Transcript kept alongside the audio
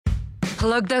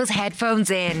Plug those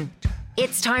headphones in.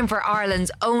 It's time for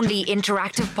Ireland's only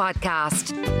interactive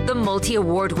podcast, the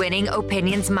multi-award winning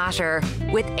Opinions Matter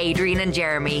with Adrian and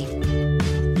Jeremy.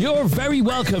 You're very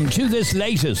welcome to this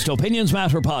latest Opinions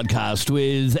Matter podcast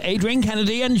with Adrian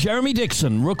Kennedy and Jeremy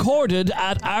Dixon, recorded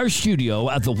at our studio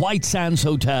at the White Sands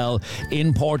Hotel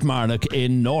in Portmarnock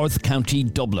in North County,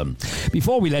 Dublin.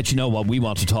 Before we let you know what we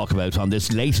want to talk about on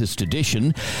this latest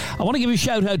edition, I want to give a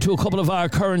shout out to a couple of our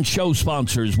current show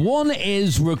sponsors. One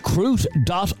is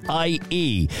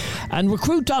Recruit.ie, and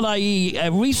Recruit.ie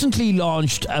recently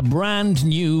launched a brand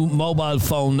new mobile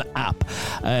phone app,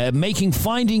 making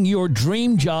finding your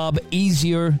dream job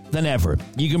easier than ever.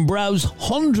 You can browse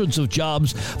hundreds of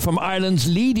jobs from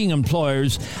Ireland's leading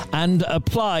employers and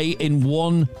apply in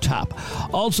one tap.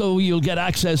 Also, you'll get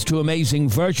access to amazing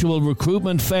virtual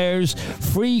recruitment fairs,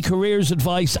 free careers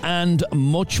advice, and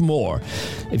much more.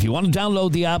 If you want to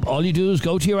download the app, all you do is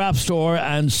go to your app store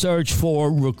and search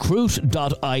for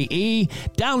Recruit.ie,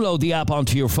 download the app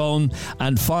onto your phone,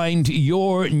 and find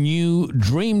your new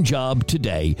dream job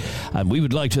today. And we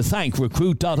would like to thank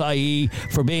Recruit.ie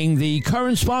for being the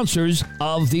current sponsors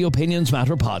of the Opinions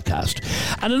Matter podcast.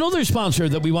 And another sponsor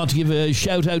that we want to give a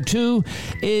shout out to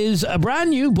is a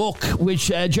brand new book which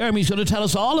Jeremy's going to tell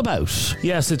us all about.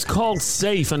 Yes, it's called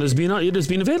Safe, and it has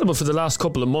been available for the last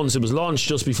couple of months. It was launched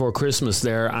just before Christmas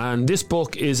there, and this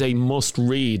book is a must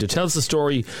read. It tells the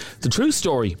story, the true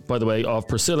story, by the way, of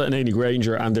Priscilla and Amy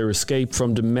Granger and their escape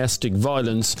from domestic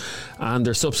violence and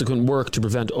their subsequent work to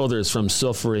prevent others from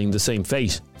suffering the same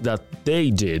fate that they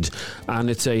did. And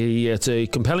it's a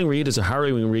compelling read, it's a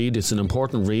harrowing read, it's an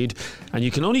important read, and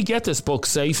you can only get this book,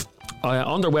 Safe,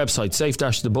 on their website,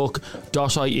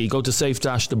 safe-thebook.ie. Go to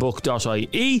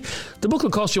safe-thebook.ie. The book will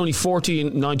cost you only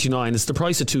 $14.99. It's the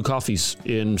price of 2 coffees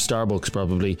in Starbucks,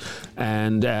 probably.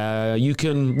 And you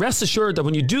can rest assured that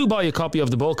when you do buy a copy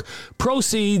of the book,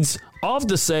 proceeds of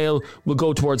the sale will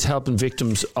go towards helping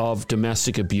victims of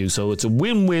domestic abuse. So it's a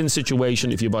win-win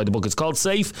situation if you buy the book. It's called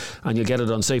Safe, and you'll get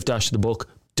it on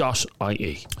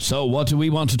safe-thebook.ie. So what do we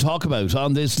want to talk about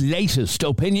on this latest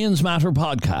Opinions Matter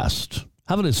podcast?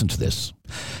 Have a listen to this.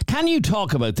 Can you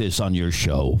talk about this on your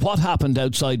show? What happened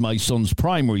outside my son's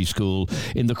primary school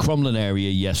in the Crumlin area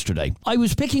yesterday? I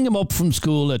was picking him up from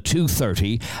school at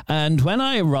 2:30, and when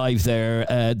I arrived there,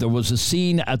 there was a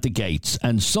scene at the gates,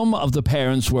 and some of the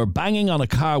parents were banging on a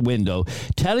car window,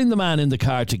 telling the man in the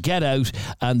car to get out,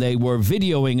 and they were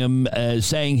videoing him,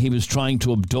 saying he was trying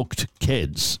to abduct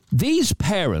kids. These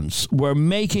parents were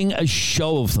making a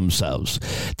show of themselves.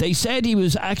 They said he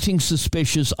was acting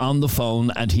suspicious on the phone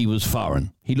and he was foreign.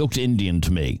 He looked Indian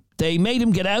to me. They made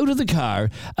him get out of the car,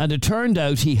 and it turned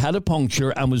out he had a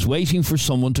puncture and was waiting for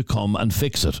someone to come and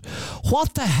fix it.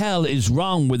 What the hell is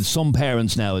wrong with some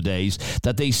parents nowadays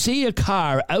that they see a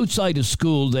car outside a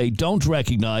school they don't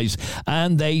recognise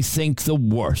and they think the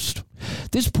worst?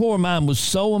 This poor man was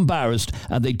so embarrassed,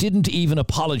 and they didn't even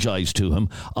apologise to him.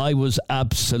 I was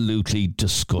absolutely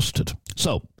disgusted.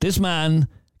 So, this man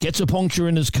gets a puncture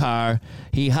in his car.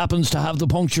 He happens to have the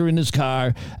puncture in his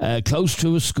car close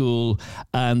to a school,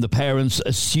 and the parents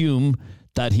assume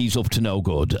that he's up to no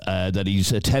good, that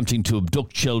he's attempting to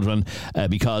abduct children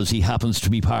because he happens to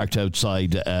be parked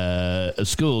outside a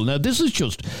school. Now, this is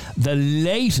just the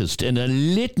latest in a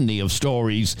litany of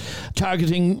stories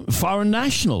targeting foreign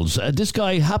nationals. This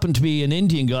guy happened to be an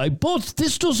Indian guy, but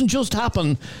this doesn't just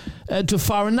happen to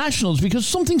foreign nationals, because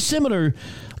something similar,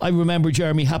 I remember,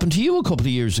 Jeremy, happened to you a couple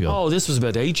of years ago. Oh, this was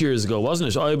about 8 years ago,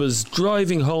 wasn't it? I was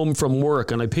driving home from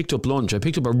work and I picked up lunch. I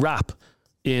picked up a wrap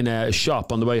in a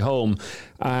shop on the way home,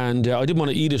 and I didn't want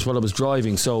to eat it while I was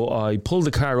driving, so I pulled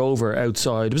the car over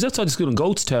outside. It was outside the school in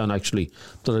Goatstown, actually,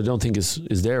 that I don't think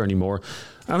is there anymore.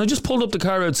 And I just pulled up the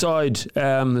car outside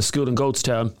the school in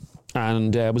Goatstown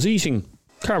and was eating.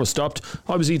 Car was stopped.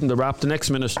 I was eating the wrap. The next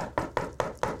minute,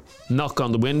 knock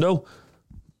on the window,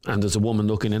 and there's a woman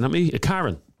looking in at me, a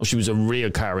Karen. Oh, she was a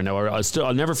real Karen. Now,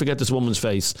 I'll never forget this woman's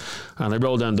face. And I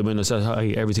rolled down the window and said, "Hi,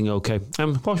 everything okay?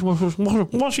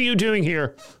 What are you doing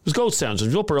here?" It was Goatstown, so it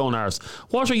was up her own arse.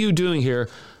 "What are you doing here?"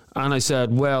 And I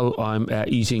said, "Well, I'm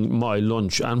eating my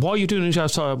lunch." "And why are you doing it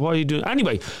outside? Why are you doing..."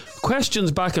 Anyway,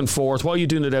 questions back and forth. "Why are you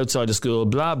doing it outside of school?"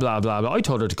 Blah, blah, blah, blah. I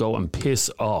told her to go and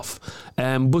piss off.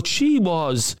 But she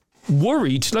was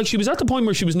worried. Like, she was at the point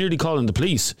where she was nearly calling the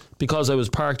police because I was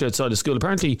parked outside of school.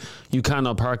 Apparently, you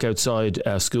cannot park outside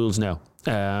schools now.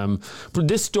 But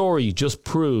this story just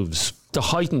proves the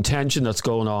heightened tension that's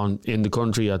going on in the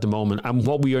country at the moment. And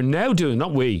what we are now doing,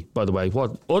 not we, by the way,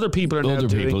 what other people are now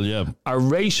doing are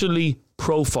racially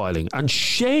profiling. And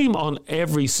shame on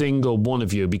every single one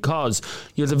of you, because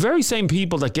you're the very same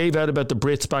people that gave out about the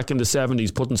Brits back in the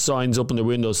 70s, putting signs up in their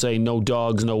windows saying no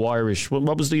dogs, no Irish.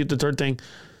 What was the third thing?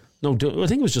 I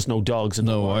think it was just no dogs and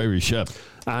no Irish, yeah.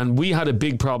 And we had a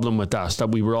big problem with that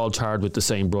we were all tarred with the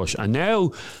same brush. And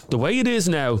now, the way it is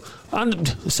now, and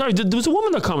sorry, there was a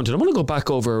woman that commented. I want to go back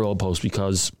over her old post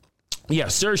because, yeah,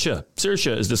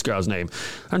 Saoirse is this girl's name.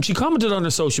 And she commented on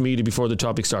her social media before the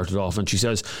topic started off, and she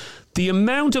says, the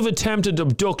amount of attempted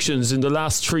abductions in the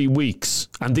last 3 weeks,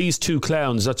 and these two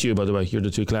clowns, that's you, by the way, you're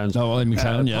the two clowns. Oh, I'm a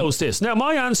clown, yeah. Post this. Now,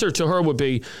 my answer to her would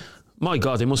be, my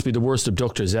God, they must be the worst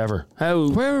abductors ever.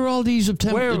 Where are all these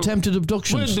attempted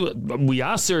abductions? We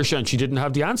asked Saoirse and she didn't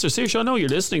have the answer. Saoirse, I know you're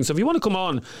listening, so if you want to come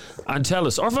on and tell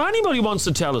us, or if anybody wants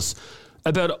to tell us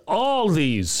about all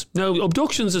these. Now,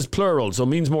 abductions is plural, so it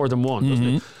means more than one,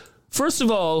 doesn't it? First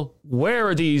of all, where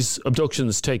are these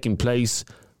abductions taking place?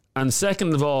 And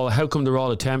second of all, how come they're all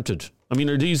attempted? I mean,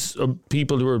 are these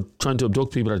people who are trying to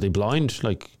abduct people, are they blind?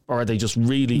 Or are they just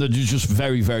really... They're just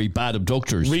very, very bad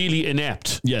abductors. Really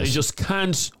inept. Yes. They just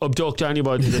can't abduct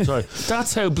anybody.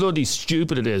 That's how bloody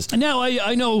stupid it is. Now,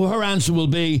 I know her answer will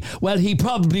be, well, he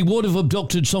probably would have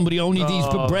abducted somebody, only these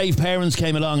brave parents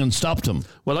came along and stopped him.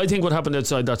 Well, I think what happened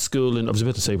outside that school, and I was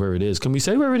about to say where it is. Can we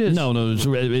say where it is? No,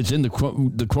 it's in the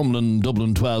Crumlin,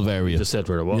 Dublin 12 area. Just said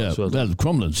where it was. Yeah, well,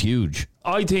 Crumlin's huge.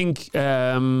 I think,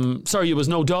 it was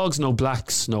no dogs, no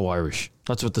blacks, no Irish.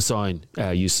 That's what the sign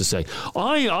used to say.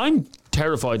 I'm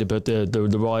terrified about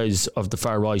the rise of the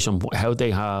far right and how they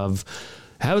have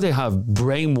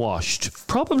brainwashed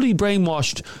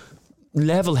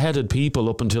level-headed people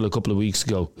up until a couple of weeks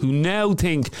ago, who now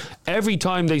think every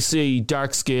time they see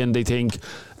dark skin, they think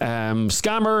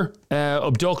scammer,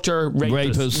 abductor,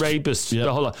 rapist, yep.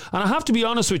 The whole lot. And I have to be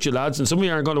honest with you, lads, and some of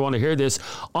you aren't going to want to hear this,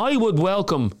 I would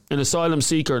welcome an asylum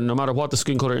seeker, no matter what the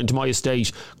skin colour, into my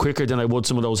estate quicker than I would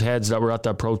some of those heads that were at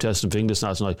that protest in Finglas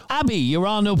last night. Abby, you're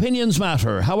on Opinions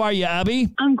Matter. How are you, Abby?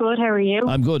 I'm good, how are you?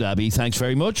 I'm good, Abby, thanks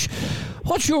very much.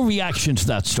 What's your reaction to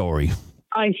that story?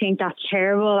 I think that's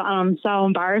terrible, and I'm so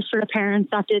embarrassed for the parents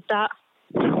that did that.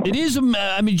 It is,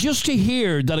 just to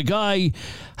hear that a guy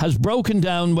has broken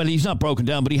down, well, he's not broken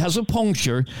down, but he has a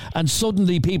puncture, and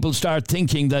suddenly people start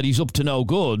thinking that he's up to no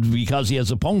good because he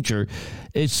has a puncture.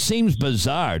 It seems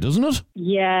bizarre, doesn't it?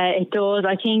 Yeah, it does.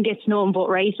 I think it's nothing but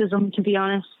racism, to be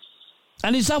honest.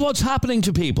 And is that what's happening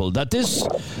to people? That this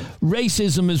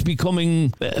racism is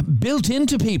becoming built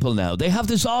into people now? They have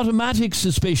this automatic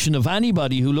suspicion of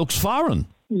anybody who looks foreign.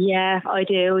 Yeah, I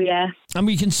do, yeah. And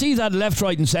we can see that left,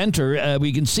 right and centre.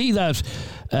 We can see that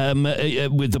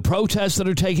with the protests that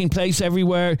are taking place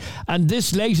everywhere. And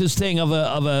this latest thing of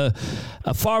a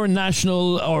foreign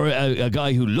national, or a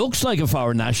guy who looks like a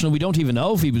foreign national, we don't even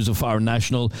know if he was a foreign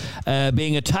national,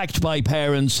 being attacked by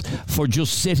parents for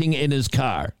just sitting in his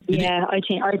car. Yeah, I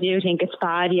do think it's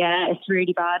bad. Yeah, it's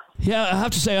really bad. Yeah, I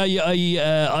have to say,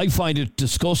 I find it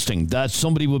disgusting that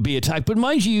somebody would be attacked. But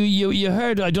mind you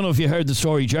heard, I don't know if you heard the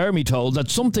story Jeremy told, that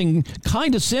something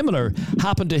kind of similar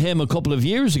happened to him a couple of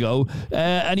years ago,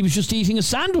 and he was just eating a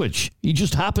sandwich. He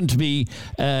just happened to be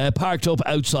parked up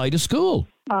outside a school.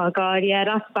 Oh God, yeah,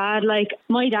 that's bad. Like,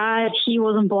 my dad, he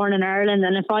wasn't born in Ireland,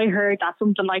 and if I heard that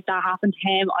something like that happened to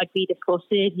him, I'd be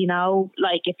disgusted,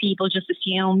 like if people just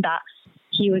assume that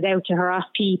he was out to harass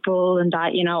people and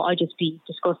that, I'd just be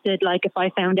disgusted, like if I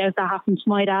found out that happened to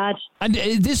my dad. And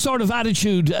this sort of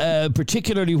attitude,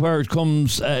 particularly where it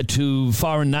comes to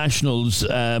foreign nationals,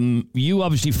 you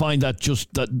obviously find that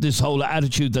this whole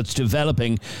attitude that's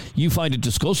developing, you find it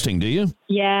disgusting, do you?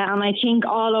 Yeah, and I think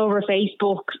all over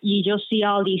Facebook, you just see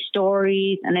all these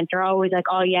stories and they're always like,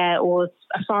 oh yeah, it was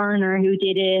a foreigner who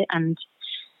did it. And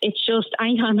it's just,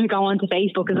 anytime I go onto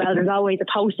Facebook as well, there's always a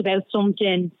post about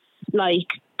something.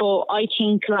 But I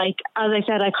think, as I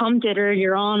said, I commented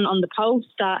earlier on the post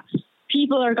that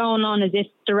people are going on as if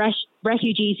the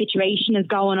refugee situation is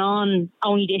going on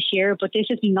only this year, but this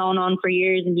has been going on for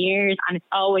years and years, and it's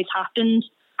always happened,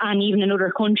 and even in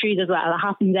other countries as well. It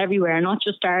happens everywhere, not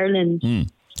just Ireland.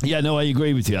 Yeah, no, I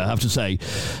agree with you, I have to say.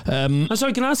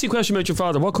 Sorry, can I ask you a question about your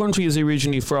father? What country is he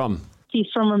originally from? He's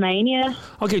from Romania.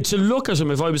 Okay, to look at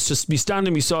him, if I was to be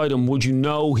standing beside him, would you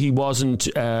know he wasn't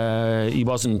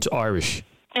Irish?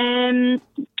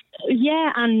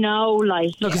 Yeah and no,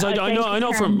 like. No, because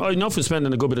I know from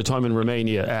spending a good bit of time in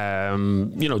Romania,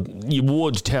 you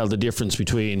would tell the difference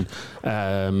between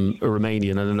a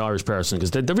Romanian and an Irish person,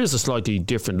 because there is a slightly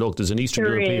different look. There's an Eastern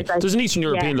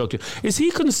European look. Is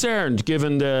he concerned,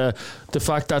 given the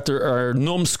fact that there are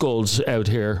numbskulls out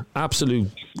here, absolute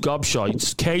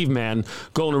gobshites, cavemen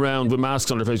going around with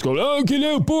masks on their face, going, "Oh, get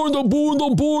out, burn them,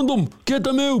 get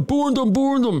them out, burn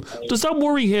them." Does that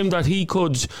worry him that he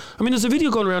could? I mean, there's a video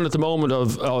going around at the moment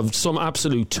of some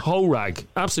absolute toe rag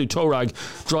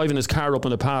driving his car up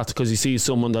on a path because he sees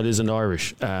someone that isn't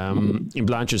Irish in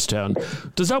Blanchardstown.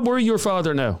 Does that worry your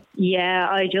father now? Yeah,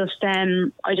 I just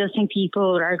think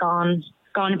people are gone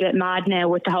a bit mad now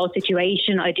with the whole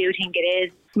situation. I do think it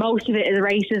is. Most of it is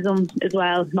racism as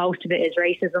well.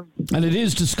 And it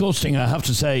is disgusting, I have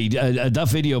to say. That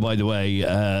video, by the way,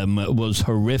 was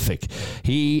horrific.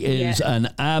 He is an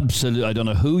absolute... I don't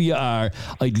know who you are.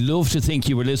 I'd love to think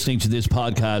you were listening to this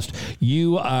podcast.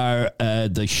 You are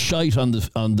the shite on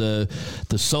the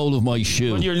sole of my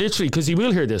shoe. Well, you're literally... Because he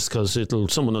will hear this, because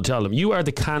someone will tell him. You are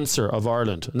the cancer of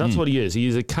Ireland. And that's what he is. He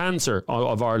is a cancer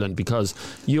of Ireland, because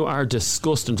you are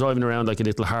disgusting, driving around like a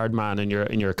little hard man in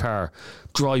your car,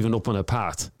 driving up on a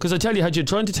path. Because I tell you, had you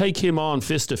trying to take him on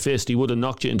fist to fist, he would have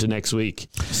knocked you into next week.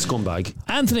 Scumbag.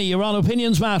 Anthony, you're on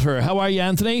Opinions Matter. How are you,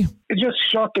 Anthony? It's just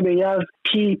shocking me as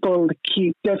people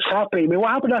keep this happening. I mean,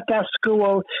 what happened at that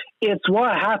school, it's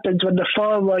what happens when the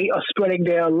far right are spreading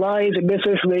their lies and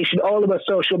misinformation all over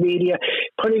social media,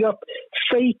 putting up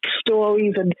fake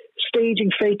stories and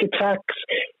staging fake attacks,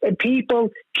 and people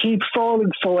keep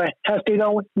falling for it as they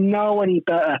don't know any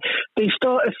better. They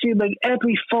start assuming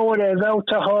every foreigner is out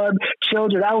to harm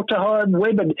children, out to harm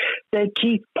women. They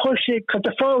keep pushing, because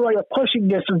the far right are pushing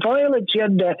this vile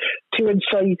agenda to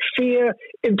incite fear,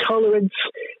 intolerance,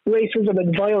 racism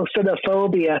and vile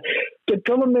xenophobia. The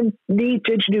government needs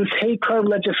to introduce hate crime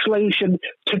legislation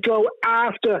to go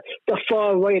after the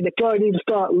far right. The government needs to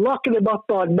start locking them up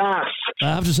en masse. I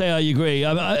have to say I agree.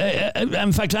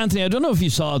 In fact, Anthony, I don't know if you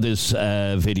saw this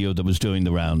video that was doing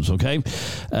the rounds, okay?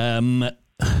 In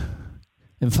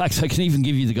fact, I can even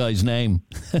give you the guy's name.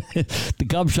 The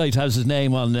gobshite has his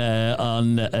name on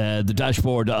the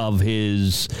dashboard of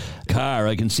his car.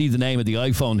 I can see the name of the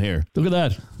iPhone here. Look at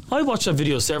that. I watched that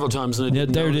video several times. And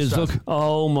there it is. That. Look.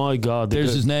 Oh my God!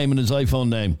 There's his name and his iPhone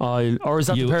name. Or is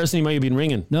that the person he might have been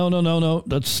ringing? No.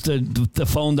 That's the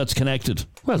phone that's connected to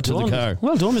the car.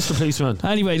 Well done, Mr. Policeman.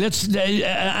 Anyway, let's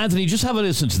Anthony, just have a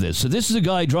listen to this. So this is a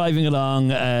guy driving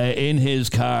along in his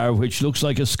car, which looks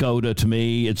like a Skoda to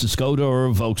me. It's a Skoda or a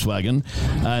Volkswagen,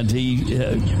 and he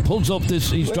pulls up this.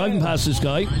 He's driving past this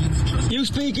guy. You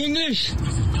speak English?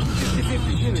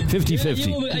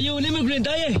 50-50. Are you an immigrant,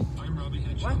 are you?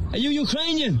 Are you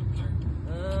Ukrainian?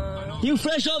 You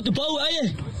fresh off the boat, are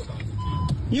you?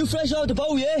 You fresh off the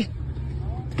boat, yeah?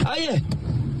 Are you?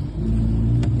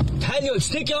 Tell you,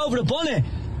 stick you over the bonnet.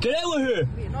 Get out of here.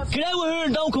 Get out of here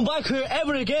and don't come back here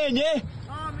ever again, yeah?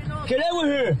 Get out of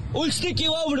here. We'll stick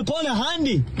you over the bonnet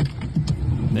handy.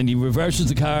 Then he reverses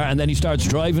the car and then he starts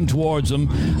driving towards him,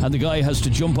 and the guy has to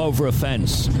jump over a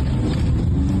fence.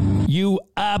 You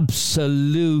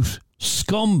absolute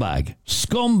scumbag.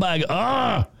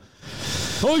 Ah!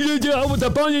 Oh, you do with the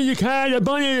bonnet of your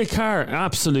car,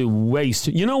 absolute waste.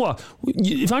 You know what?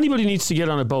 If anybody needs to get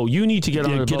on a boat, you need to get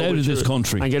on a boat. Get out of this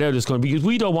country. And get out of this country, because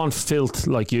we don't want filth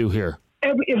like you here.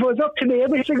 If it was up to me,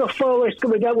 every single forest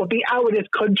coming out would be out of this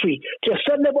country. Just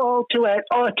send them all to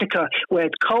Antarctica, where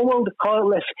it's cold,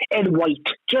 heartless, and white.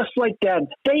 Just like them.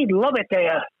 They'd love it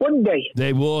there, wouldn't they?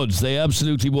 They would. They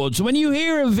absolutely would. So when you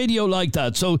hear a video like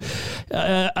that, so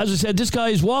as I said, this guy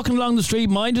is walking along the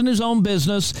street, minding his own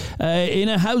business, in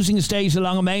a housing estate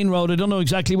along a main road. I don't know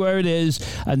exactly where it is.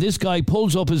 And this guy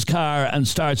pulls up his car and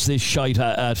starts this shite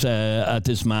at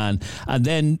this man, and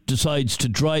then decides to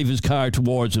drive his car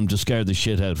towards him to scare the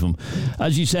shit out of him.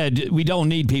 As you said, we don't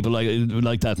need people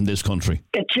like that in this country.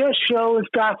 It just shows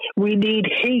that we need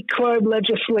hate crime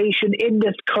legislation in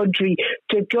this country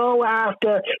to go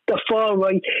after the far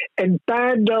right and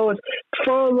ban those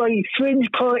far right fringe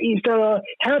parties that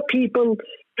have people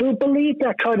who believe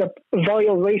that kind of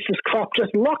vile racist crap.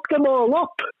 Just lock them all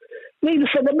up. We need to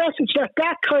send a message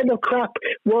that kind of crap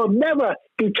will never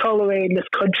be tolerated in this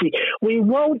country. We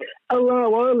won't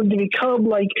allow Ireland to become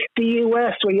like the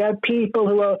US, where you have people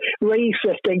who are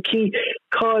racist and keep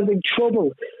causing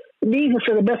trouble. We need to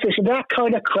send a message that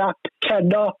kind of crap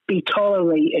cannot be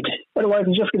tolerated. Otherwise,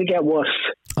 it's just going to get worse.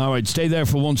 All right, stay there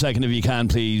for 1 second if you can,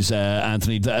 please,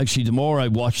 Anthony. Actually, the more I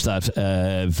watch that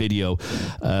video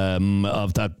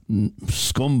of that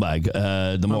scumbag,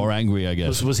 the more angry I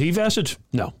get. Was he vetted?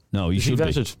 No. No, he should be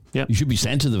vetted. Yeah, you should be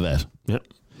sent to the vet. Yeah.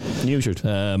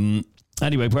 Neutered.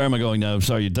 Anyway, where am I going now?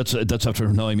 Sorry, that's after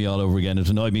annoying me all over again.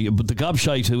 It's annoyed me. But the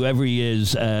gobshite, whoever he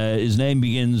is, his name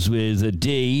begins with a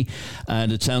D,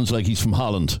 and it sounds like he's from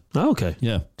Holland. Oh, okay.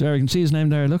 Yeah, there, you can see his name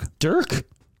there. Look, Dirk.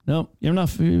 No, you're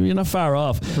not far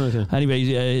off. Okay.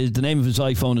 Anyway, the name of his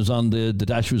iPhone is on the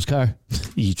dash of his car.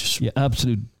 Yeah,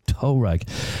 absolute toe rag.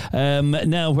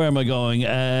 Now, where am I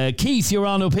going? Keith, you're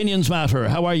on Opinions Matter.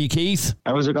 How are you, Keith?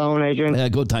 How's it going, Adrian?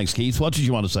 Good, thanks, Keith. What did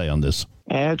you want to say on this?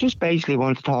 I just basically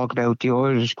want to talk about the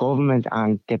Irish government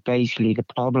and basically the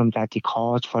problem that they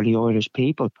cause for the Irish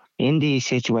people in these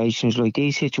situations. Like,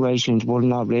 these situations would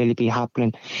not really be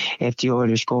happening if the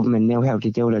Irish government knew how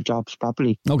to do their jobs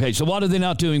properly. Okay, so what are they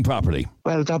not doing properly?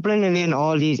 Well, they're bringing in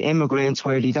all these immigrants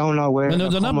where they don't know where. No,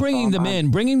 they're not bringing them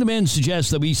in. Bringing them in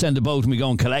suggests that we send a boat and we go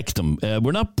and collect them.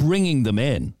 We're not bringing them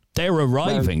in. They're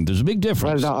arriving. Well, there's a big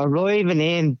difference. Well, they're arriving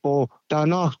in, but they're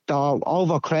not. They're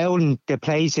overcrowding the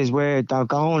places where they're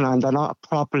going, and they're not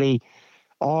properly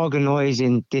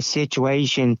organising the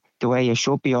situation the way it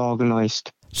should be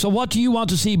organised. So what do you want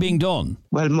to see being done?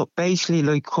 Well, basically,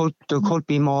 there could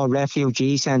be more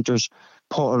refugee centres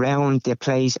put around the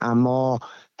place and more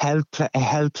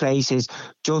health places.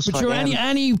 Just but for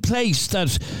any place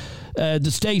that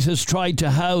the state has tried to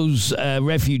house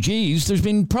refugees, there's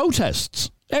been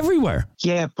protests everywhere.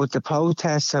 Yeah, but the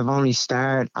protests have only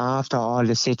started after all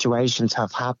the situations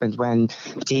have happened when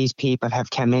these people have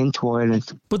come into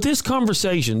Ireland. But this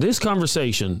conversation,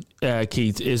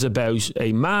 Keith, is about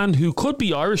a man who could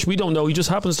be Irish. We don't know. He just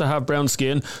happens to have brown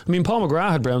skin. I mean, Paul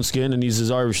McGrath had brown skin and he's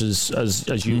as Irish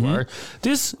as you are.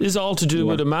 This is all to do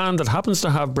with a man that happens to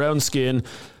have brown skin,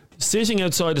 sitting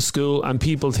outside a school and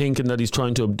people thinking that he's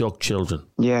trying to abduct children.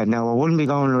 Yeah, no, I wouldn't be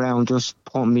going around just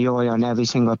putting my eye on every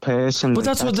single person. But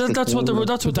that's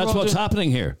what's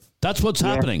happening here. That's what's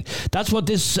happening. That's what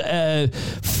this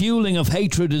fueling of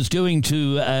hatred is doing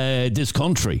to this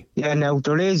country. Yeah, no,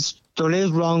 there is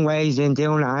wrong ways in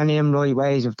doing it and right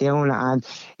ways of doing it, and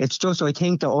it's just, I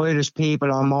think the Irish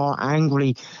people are more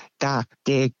angry that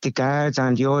the guards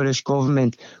and the Irish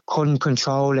government couldn't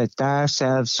control it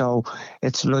themselves. So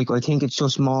it's like, I think it's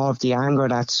just more of the anger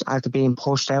that's after being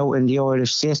pushed out in the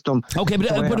Irish system. Okay,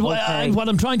 but what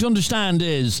I'm trying to understand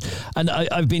is, and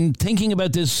I've been thinking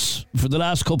about this for the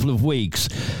last couple of weeks,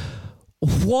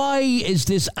 why is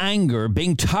this anger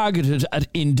being targeted at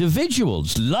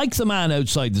individuals, like the man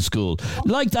outside the school,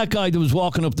 like that guy that was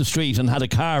walking up the street and had a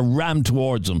car rammed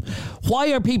towards him?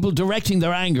 Why are people directing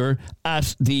their anger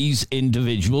at these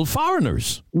individual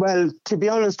foreigners? Well, to be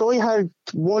honest, I had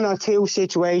one or two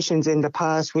situations in the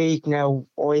past week now.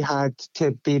 I had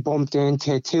to be bumped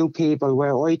into two people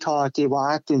where I thought they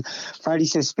were acting very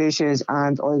suspicious,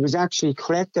 and I was actually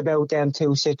correct about them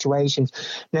two situations.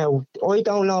 Now, I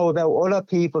don't know about other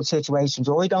people's situations.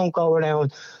 I don't go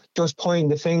around just pointing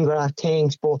the finger at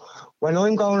things, but when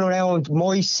I'm going around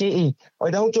my city, I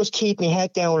don't just keep my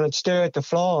head down and stare at the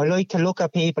floor. I like to look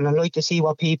at people and like to see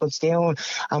what people's doing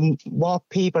and what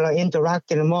people are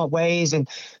interacting in what ways, and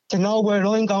to know where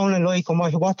I'm going in life and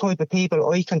what type of people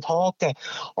I can talk to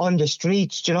on the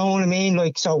streets. Do you know what I mean?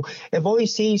 Like, so if I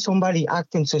see somebody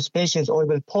acting suspicious, I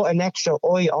will put an extra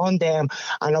eye on them,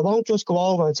 and I won't just go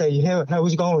over and say, "Here,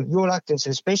 how's it going? You're acting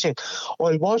suspicious."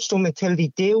 I'll watch them until they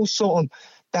do something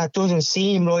that doesn't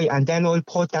seem right, and then I'll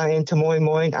put that into my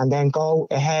mind and then go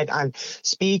ahead and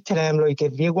speak to them. Like,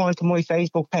 if you go onto my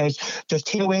Facebook page, there's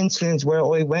two incidents where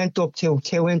I went up to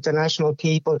two international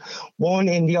people, one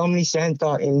in the Omni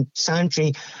Centre in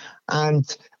Santry,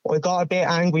 and I got a bit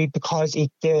angry because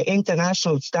the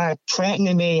international started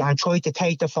threatening me and tried to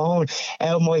take the phone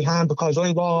out of my hand because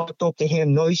I walked up to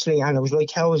him nicely and I was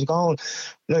like, "How's it going?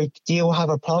 Like, do you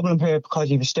have a problem here?" Because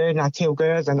he was staring at two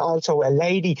girls, and also a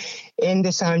lady in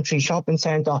the Santry shopping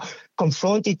centre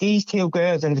confronted these two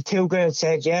girls, and the two girls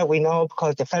said, "Yeah, we know,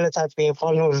 because the fellas had been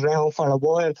following us around for a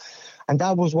while." And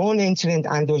that was one incident.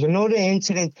 And there was another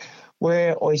incident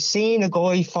where I seen a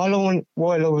guy following,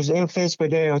 while I was in Fitzborough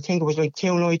there, I think it was like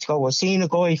 2 nights ago, I seen a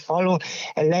guy following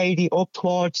a lady up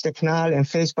towards the canal in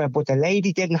Fitzborough, but the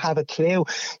lady didn't have a clue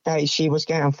that she was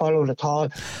getting followed at all.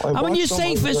 And when you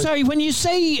say, when you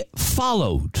say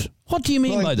followed, what do you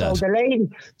mean by that?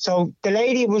 So the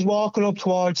lady was walking up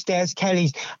towards Des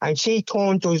Kelly's, and she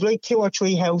turned. There was like 2 or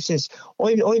 3 houses.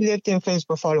 I lived in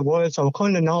Fitzborough for a while, so I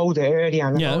kind of know the area.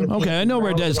 And I know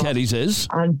where Des Kelly's is.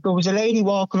 And there was a lady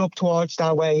walking up towards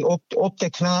that way, up the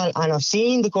canal, and I've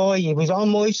seen the guy. He was on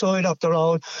my side of the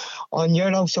road, on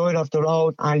your side of the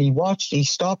road, and he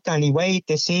stopped and he waited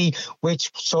to see which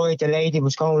side the lady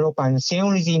was going up. And as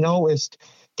soon as he noticed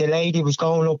the lady was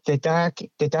going up the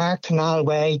dark canal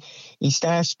way. He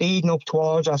started speeding up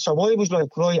towards her. So I was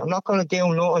like, right, I'm not going to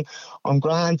do nothing. I'm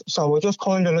grand. So I just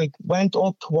kind of like went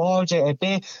up towards it a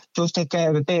bit, just to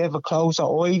get a bit of a closer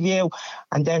eye view.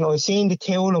 And then I seen the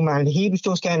two of them, and he was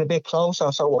just getting a bit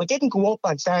closer. So I didn't go up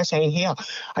and start saying, here,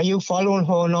 are you following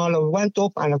her and all? I went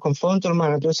up and I confronted him,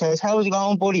 and I just says, how's it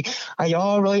going, buddy? Are you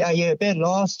all right? Are you a bit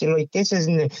lost? You're like, this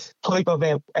isn't the type of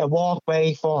a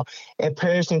walkway for a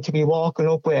person to be walking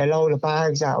up with a load of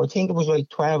bags at. I think it was like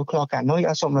 12 o'clock at night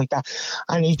or something like that.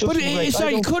 And he just... But like,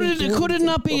 sorry, could it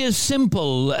not be as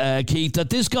simple, Keith, that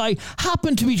this guy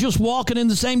happened to be just walking in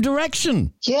the same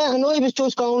direction? Yeah, and I was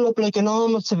just going up like a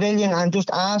normal civilian and just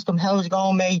asked him, how's it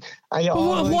going, mate?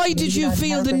 Why did you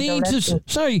feel the need to...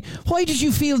 Sorry, why did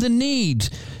you feel the need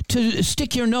to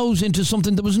stick your nose into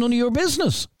something that was none of your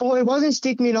business? Oh, I wasn't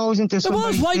sticking my nose into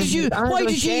something. Why did you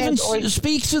even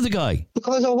speak to the guy?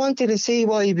 Because I wanted to see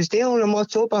what he was doing and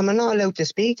what's up. I'm not allowed to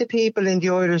speak to people in the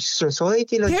Irish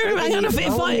society. Like, here,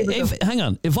 hang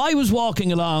on. If I was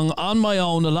walking along on my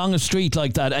own along a street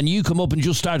like that and you come up and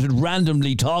just started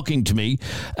randomly talking to me,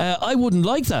 I wouldn't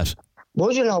like that.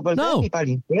 Would you know? But no.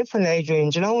 Everybody's different,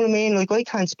 Adrian. Do you know what I mean? Like, I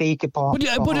can't speak about.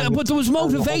 But there was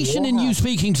motivation in you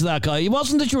speaking to that guy. It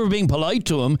wasn't that you were being polite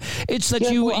to him. It's that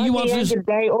you wanted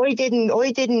to...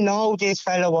 I didn't know this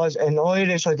fella was an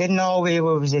Irish. I didn't know he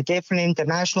was a different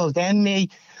international than me.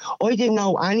 I didn't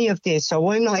know any of this,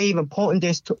 so I'm not even putting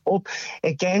this up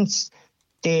against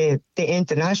the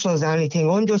internationals or anything.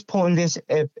 I'm just putting this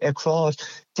across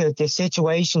to the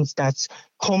situations that's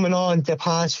coming on the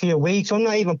past few weeks. I'm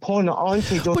not even putting it on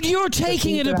to... But you're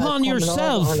taking it upon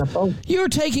yourself. You're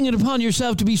taking it upon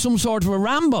yourself to be some sort of a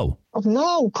Rambo.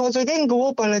 No, because I didn't go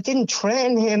up and I didn't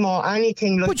threaten him or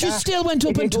anything like that. But you still went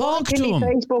up and talked to him. On my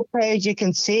Facebook page, you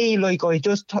can see, like, I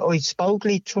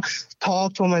spokely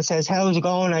talked to him and says, how's it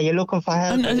going? Are you looking for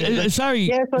help? Sorry,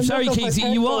 Keith,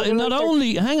 you are not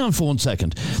only... Hang on for 1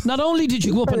 second. Not only did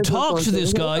you go up and talk to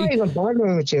this guy...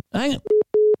 Hang on.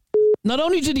 Not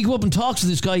only did he go up and talk to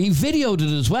this guy, he videoed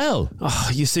it as well. Oh,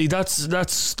 you see, that's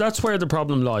where the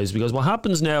problem lies, because what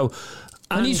happens now...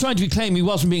 And he's trying to claim he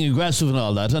wasn't being aggressive and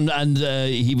all that, and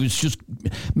he was just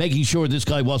making sure this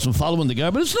guy wasn't following the guy.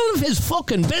 But it's none of his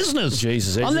fucking business.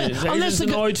 Jesus, unless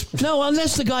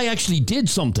the guy actually did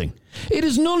something. It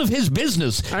is none of his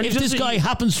business if this guy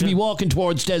happens to be walking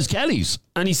towards Des Kelly's.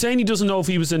 And he's saying he doesn't know if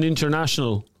he was an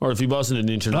international or if he wasn't an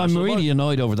international. I'm really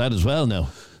annoyed over that as well now.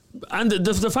 And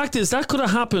the fact is that could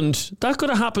have happened. That could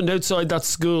have happened outside that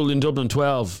school in Dublin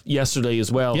 12 yesterday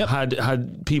as well. Yep.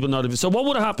 Had people not have. So what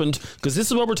would have happened? Because this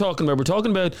is what we're talking about. We're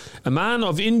talking about a man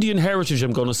of Indian heritage.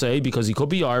 I'm going to say, because he could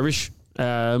be Irish.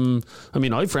 I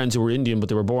mean, I have friends who were Indian, but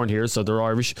they were born here, so they're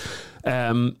Irish.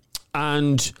 And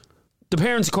the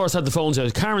parents, of course, had the phones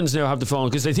out. Karens now have the phone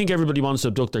because they think everybody wants to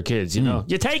abduct their kids. You know,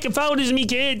 you're taking photos of me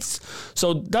kids.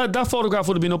 So that photograph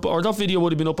would have been up, or that video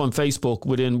would have been up on Facebook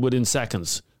within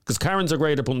seconds. Because Karens are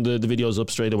great at putting the videos up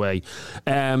straight away.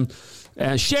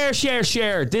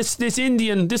 Share. This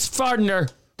Indian, this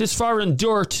foreign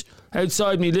dirt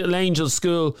outside me little angel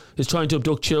school is trying to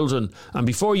abduct children. And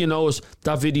before you know it,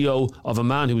 that video of a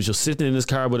man who was just sitting in his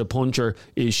car with a puncher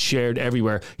is shared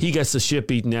everywhere. He gets the shit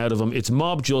beaten out of him. It's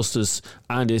mob justice,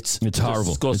 and it's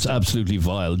horrible. Disgusting. It's absolutely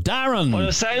vile. Darren. Well,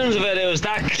 the sounds of it was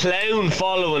that clown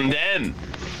following them.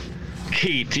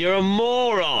 Keith, you're a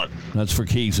moron. That's for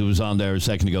Keith, who was on there a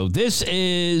second ago. This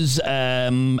is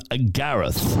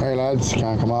Gareth. Hey lads,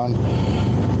 can't come on.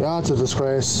 Yeah, it's a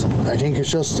disgrace. I think it's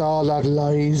just all that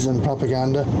lies and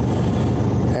propaganda.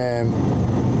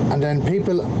 And then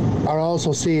people are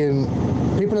also seeing,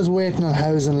 people is waiting on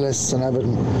housing lists and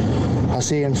everything, are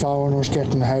seeing foreigners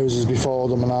getting houses before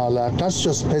them and all that. That's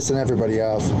just pissing everybody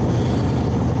off.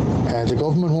 The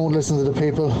government won't listen to the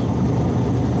people.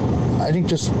 I think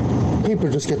just people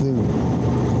are just getting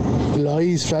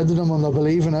lies fed to them and they're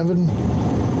believing everything.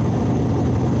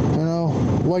 You know,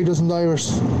 why doesn't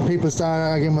Irish people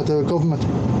start arguing with the government?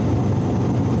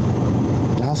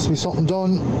 There has to be something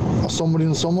done, or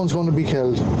someone's going to be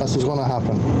killed. That's what's going to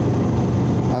happen,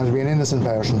 and it'll be an innocent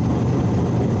person.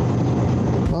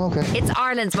 Okay. It's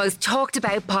Ireland's most talked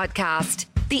about podcast.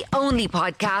 The only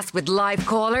podcast with live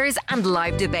callers and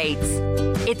live debates.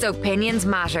 It's Opinions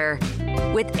Matter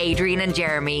with Adrian and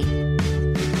Jeremy.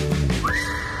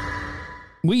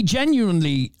 We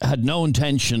genuinely had no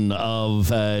intention of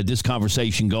this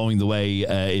conversation going the way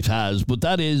it has, but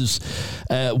that is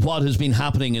what has been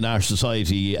happening in our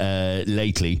society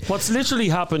lately. What's literally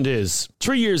happened is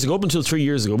 3 years ago, up until 3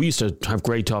 years ago, we used to have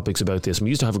great topics about this. We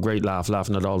used to have a great laugh,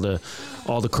 laughing at all the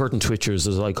curtain twitchers,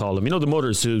 as I call them. You know, the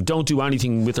mothers who don't do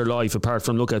anything with their life apart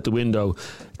from look out the window,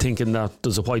 thinking that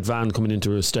there's a white van coming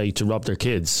into her estate to rob their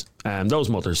kids. Those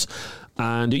mothers.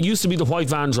 And it used to be the white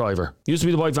van driver.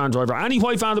 Any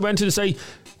white van that went to say,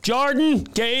 Jordan,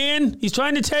 get in. He's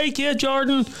trying to take you,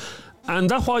 Jordan. And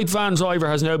that white van driver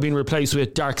has now been replaced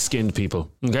with dark-skinned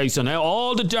people. Okay, so now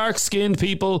all the dark-skinned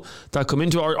people that come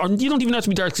into or you don't even have to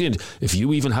be dark-skinned. If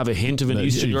you even have a hint of an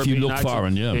Eastern European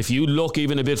accent, if you look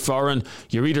even a bit foreign,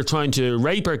 you're either trying to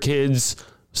rape our kids,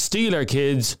 steal our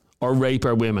kids, or rape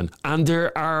our women. And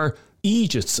there are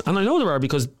Egypts, and I know there are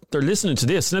because they're listening to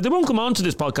this. Now, they won't come on to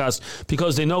this podcast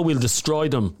because they know we'll destroy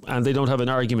them and they don't have an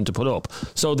argument to put up.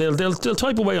 So they'll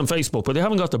type away on Facebook, but they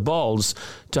haven't got the balls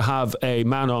to have a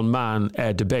man-on-man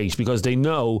debate because they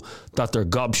know that they're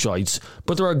gobshites.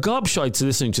 But there are gobshites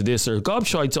listening to this. There are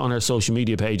gobshites on our social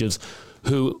media pages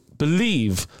who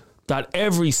believe that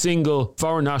every single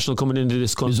foreign national coming into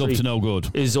this country is up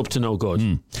to no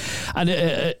good.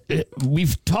 And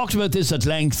we've talked about this at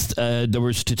length. There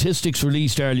were statistics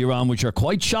released earlier on which are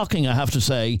quite shocking, I have to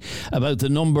say, about the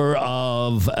number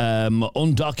of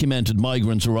undocumented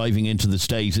migrants arriving into the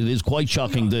state. It is quite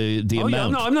shocking, the amount. Yeah,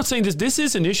 no, I'm not saying this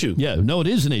is an issue. Yeah, no, it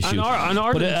is an issue.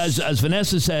 But as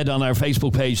Vanessa said on our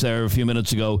Facebook page there a few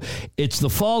minutes ago, it's the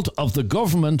fault of the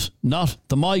government, not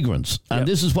the migrants. And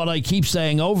this is what I keep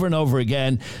saying over and over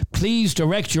again. Please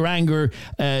direct your anger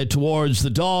towards the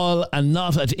Dáil and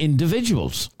not at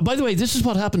individuals. By the way, this is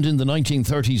what happened in the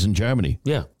 1930s in Germany.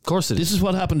 Yeah, of course it is. This is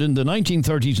what happened in the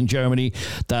 1930s in Germany,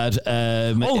 that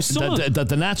that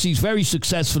the Nazis very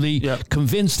successfully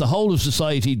convinced the whole of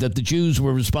society that the Jews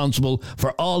were responsible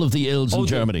for all of the ills in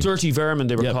Germany. Dirty vermin,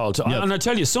 they were called. And I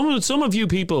tell you, some of you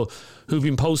people who've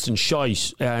been posting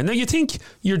shite, now you think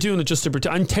you're doing it just to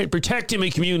protecting my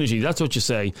community. That's what you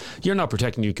say. You're not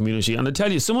protecting your community. And I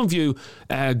tell you, some of you,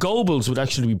 Goebbels would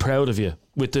actually be proud of you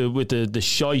with the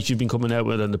shite you've been coming out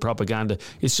with and the propaganda.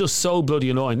 It's just so bloody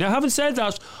annoying. Now, having said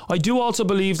that, I do also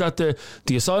believe that the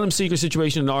asylum seeker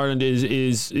situation in Ireland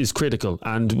is critical,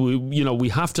 and we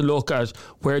have to look at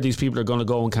where these people are going to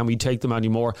go and can we take them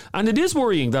anymore. And it is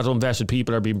worrying that unvetted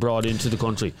people are being brought into the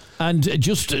country. And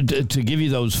just to give you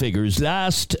those figures,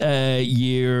 last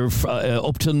year,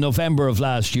 up to November of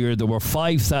last year, there were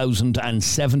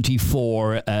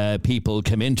 5,074 people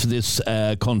came into this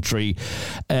country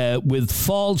with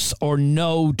false or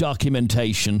no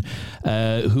documentation,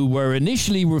 who were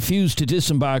initially refused to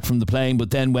disembark from the plane but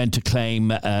then went to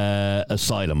claim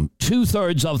asylum.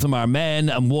 2/3 of them are men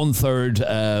and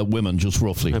 1/3 women, just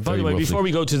roughly. By the way, before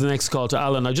we go to the next call to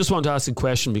Alan, I just want to ask a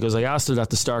question because I asked it at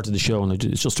the start of the show, and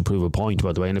it's just to prove a point,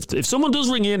 by the way. And if someone does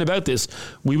ring in about this,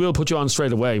 we will put you on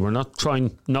straight away. We're not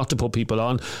trying not to put people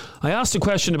on. I asked a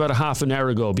question about a half an hour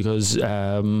ago because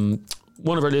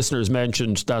one of our listeners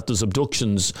mentioned that there's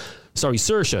abductions. Sorry,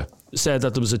 Saoirse said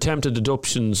that there was attempted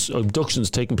abductions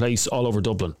taking place all over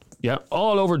Dublin. Yeah,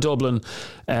 all over Dublin,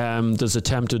 there's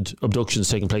attempted abductions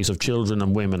taking place of children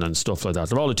and women and stuff like that.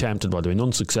 They're all attempted, by the way,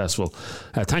 unsuccessful.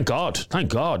 Thank God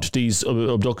these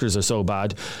abductors are so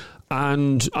bad.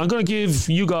 And I'm going to give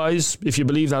you guys, if you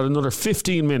believe that, another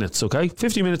 15 minutes, okay?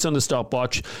 15 minutes on the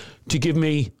stopwatch to give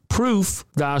me proof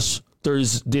that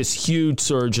there's this huge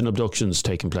surge in abductions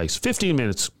taking place. 15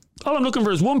 minutes. All I'm looking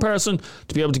for is one person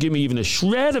to be able to give me even a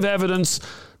shred of evidence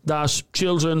that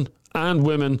children and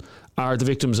women are the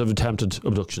victims of attempted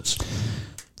abductions.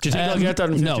 Do you think I'll get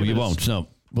that in 15 minutes? No, you won't, no.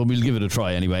 But we'll give it a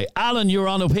try anyway. Alan, you're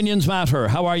on Opinions Matter.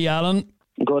 How are you, Alan?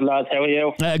 Good, lads. How are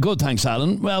you? Good, thanks,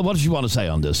 Alan. Well, what did you want to say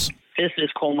on this? This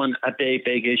is coming a big,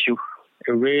 big issue.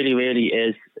 It really, really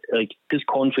is. Like, this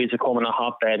country is becoming a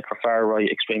hotbed for far-right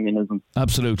extremism.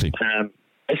 Absolutely.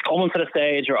 It's coming to the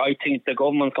stage where I think the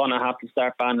government's going to have to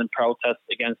start banning protests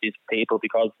against these people,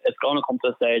 because it's going to come to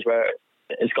a stage where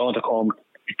it's going to come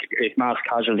mass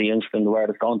casualty incident where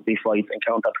there's going to be fights and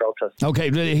counter protests. Okay,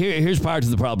 here's part of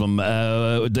the problem.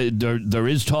 There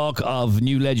is talk of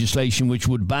new legislation which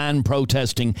would ban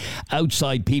protesting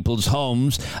outside people's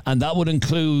homes, and that would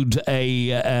include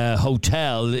a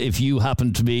hotel. If you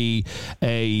happen to be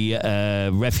a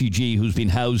refugee who's been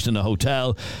housed in a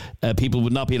hotel, people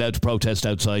would not be allowed to protest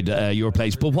outside your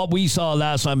place. But what we saw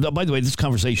last time, by the way, this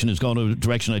conversation is going in a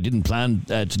direction I didn't plan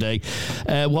today.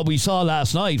 What we saw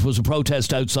last night was a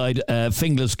protest outside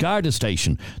Finglas Garda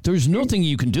station. There's nothing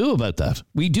you can do about that.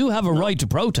 We do have a right to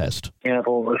protest. Yeah,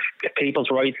 but if people's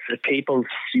rights, if people's,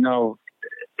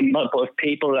 But if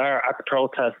people are at the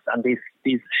protest and these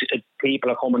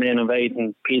people are coming in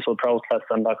invading peaceful protests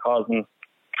and they're causing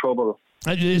trouble.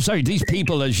 Sorry, these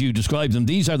people, as you described them,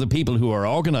 these are the people who are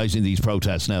organising these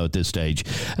protests now at this stage.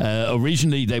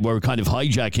 Originally, they were kind of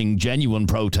hijacking genuine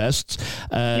protests.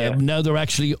 Now they're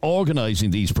actually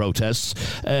organising these protests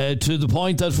to the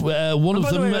point that one of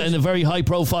them, in a very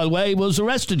high-profile way, was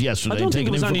arrested yesterday and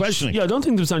taken in for questioning. Yeah, I don't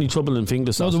think there was any trouble in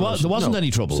Finglas. No, there wasn't any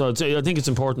trouble. So I think it's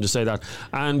important to say that.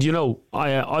 And, you know,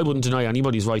 I wouldn't deny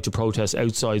anybody's right to protest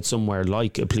outside somewhere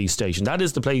like a police station. That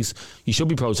is the place you should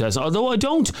be protesting. Although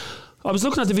I was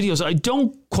looking at the videos. I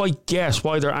don't quite get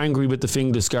why they're angry with the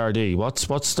Finglas Gardaí.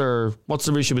 What's their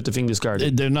issue with the Finglas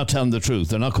Gardaí? They're not telling the truth.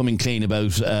 They're not coming clean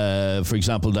about, for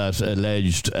example, that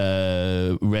alleged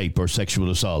rape or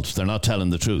sexual assault. They're not telling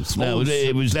the truth. Now,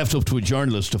 it was left up to a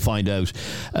journalist to find out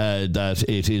that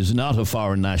it is not a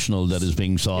foreign national that is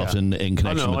being sought in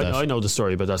connection with that. I know the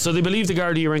story about that. So they believe the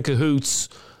Gardaí are in cahoots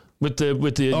with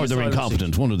the or they're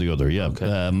incompetent, one or the other, yeah.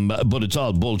 Okay. But it's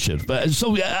all bullshit.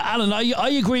 So, Alan, I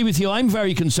agree with you. I'm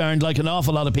very concerned, like an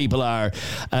awful lot of people are,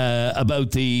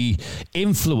 about the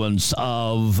influence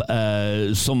of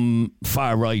some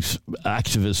far-right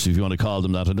activists, if you want to call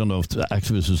them that. I don't know if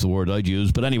activist is the word I'd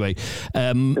use, but anyway.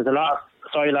 There's a lot.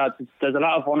 Sorry, lads. There's a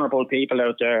lot of vulnerable people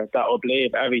out there that will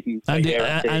believe everything.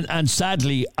 And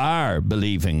sadly are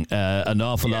believing an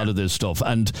awful lot of this stuff.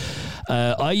 And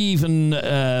I even...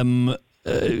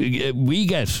 we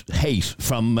get hate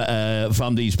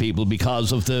from these people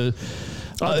because of the...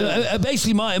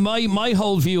 basically, my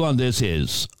whole view on this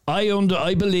is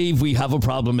I believe we have a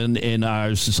problem in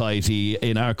our society,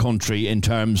 in our country, in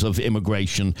terms of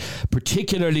immigration,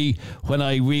 particularly when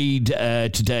I read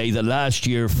today that last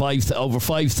year over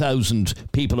 5,000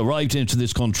 people arrived into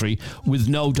this country with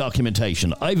no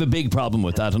documentation. I have a big problem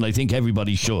with that, and I think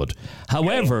everybody should.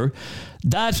 However,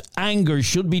 that anger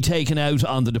should be taken out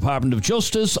on the Department of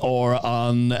Justice or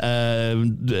on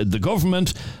the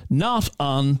government, not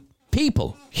on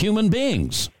people, human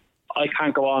beings. I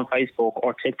can't go on Facebook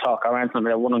or TikTok or anything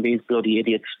like one of these bloody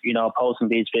idiots, you know, posting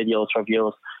these videos for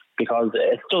views, because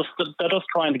they're just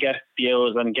trying to get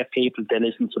views and get people to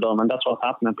listen to them, and that's what's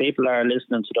happening. People are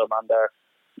listening to them and they're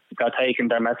taking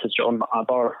their message on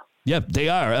board. Yeah, they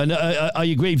are, and I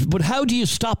agree. But how do you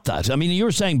stop that? I mean,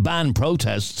 you're saying ban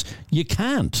protests. You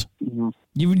can't. Mm-hmm.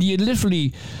 You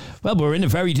literally... Well, we're in a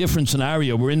very different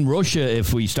scenario. We're in Russia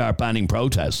if we start banning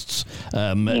protests.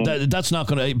 That's not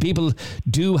going to... People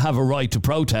do have a right to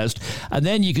protest. And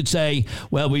then you could say,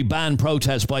 well, we ban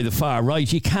protests by the far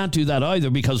right. You can't do that either,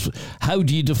 because how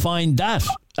do you define that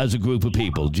as a group of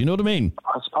people? Do you know what I mean?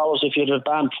 I suppose if you'd have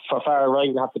banned for far right,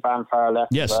 you have to ban far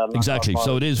left. Yes, exactly.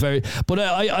 So it is very... But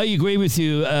I agree with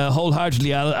you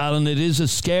wholeheartedly, Alan. It is a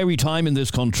scary time in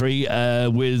this country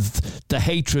with the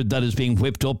hatred that is being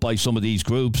whipped up by some of these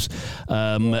groups.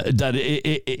 That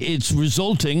it's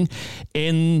resulting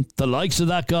in the likes of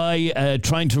that guy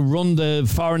trying to run the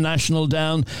foreign national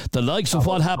down, the likes of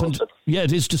what happened. Yeah,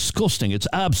 it is disgusting. It's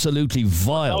absolutely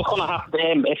vile. What's going to happen to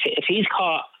him if he's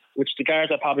caught, which the guards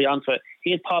are probably onto it,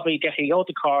 he'd probably go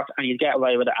to court and he'd get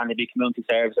away with it, and he'd be community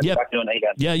service and back doing it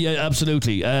again. Yeah,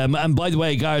 absolutely. And by the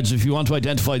way, guards, if you want to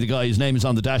identify the guy, his name is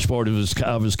on the dashboard of his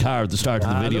car at the start of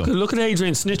the video. Look at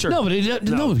Adrian Snitcher. No, but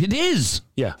it is.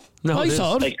 Yeah. No, I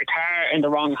saw it. Like, the car in the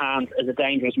wrong hands is a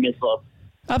dangerous missile.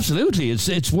 Absolutely,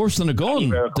 it's worse than a gun,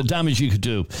 the damage you could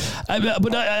do.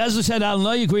 But as I said, Alan,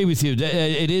 I agree with you.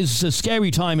 It is a scary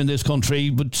time in this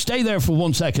country, but stay there for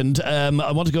 1 second.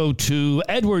 I want to go to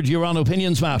Edward. You're on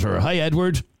Opinions Matter. Hi,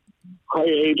 Edward. Hi,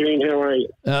 Adrian. How are you?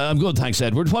 I'm good, thanks,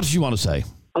 Edward. What did you want to say?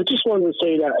 I just wanted to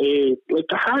say that, like,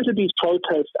 the heart of these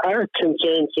protests are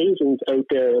concerned citizens out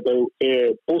there about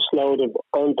a busload of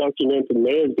undocumented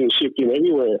males being shipped in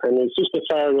everywhere, and it's just the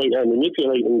far right are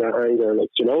manipulating that anger.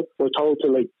 Like, you know, we're told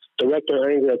to, like, direct their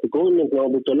anger at the government now,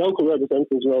 but the local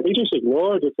representatives now, they just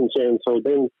ignore the concern, so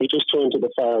then they just turn to the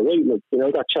far right. Like, you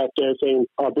know, that chap there saying,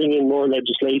 bring in more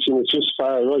legislation, it's just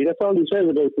far right. That's all he says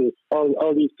about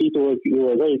all these people who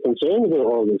are very concerned about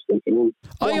all this. Like,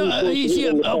 I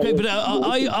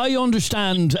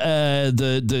understand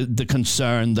the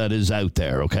concern that is out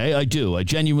there, okay? I do. I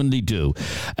genuinely do.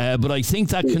 But I think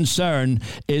that concern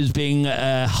is being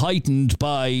heightened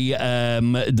by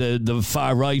the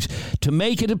far right to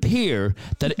make it appear hear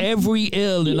that every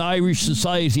ill in Irish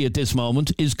society at this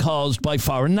moment is caused by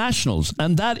foreign nationals,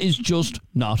 and that is just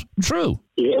not true.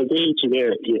 Yeah, I agree with you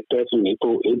there, yeah, definitely.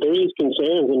 But there is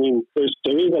concerns. I mean, there is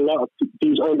a lot of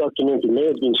these undocumented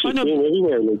males being shipped in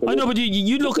everywhere. I know, but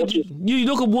you look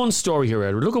at one story here,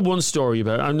 Edward. Look at one story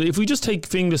about, and if we just take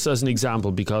Finglas as an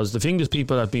example, because the Finglas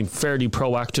people have been fairly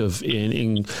proactive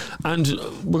in and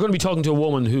we're going to be talking to a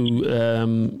woman who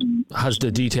has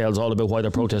the details all about why the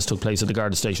protest took place at the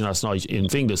Garda station last night in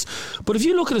Finglas. But if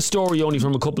you look at a story only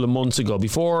from a couple of months ago,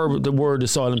 before the word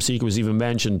asylum seeker was even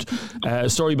mentioned, a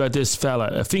story about this fella,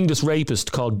 a Finglas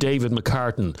rapist called David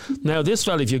McCartan. Now, this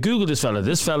fella, if you Google this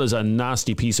fella's a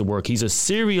nasty piece of work. He's a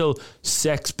serial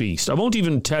sex beast. I won't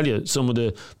even tell you some of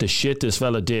the shit this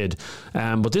fella did,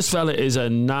 but this fella is a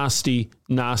nasty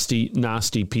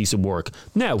piece of work.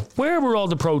 Now, where were all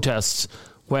the protests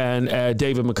when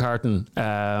David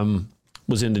McCartan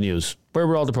was in the news? Where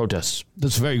were all the protests?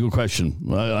 That's a very good question.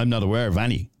 I'm not aware of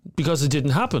any. Because it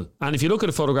didn't happen. And if you look at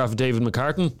a photograph of David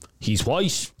McCartan, he's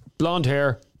white, blonde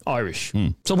hair, Irish.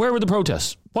 So where were the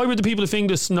protests? Why were the people of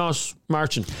Finglas not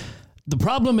marching? The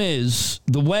problem is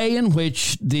the way in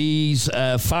which these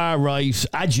far-right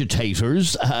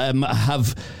agitators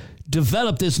have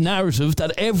developed this narrative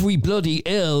that every bloody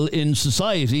ill in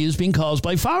society is being caused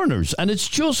by foreigners. And it's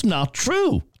just not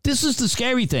true. This is the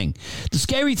scary thing. The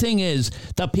scary thing is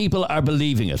that people are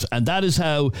believing it. And that is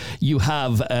how you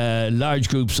have large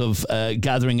groups of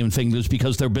gathering in Finglas,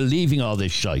 because they're believing all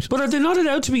this shite. But are they not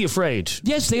allowed to be afraid?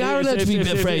 Yes, they are allowed to be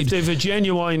afraid. If they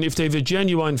have a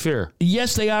genuine fear.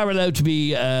 Yes, they are allowed to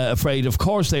be afraid. Of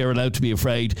course they are allowed to be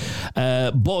afraid.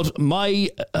 But my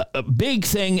big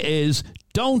thing is,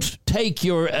 don't take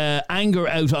your anger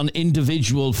out on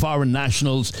individual foreign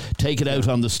nationals. Take it out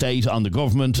on the state, on the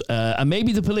government, and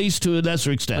maybe the police to a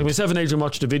lesser extent. Like myself and Adrian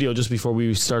watched a video just before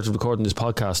we started recording this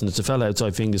podcast, and it's a fella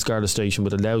outside Finglas Garda station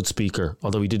with a loudspeaker,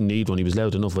 although he didn't need one, he was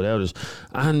loud enough without it.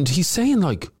 And he's saying,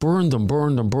 like, burn them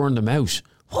out.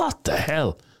 What the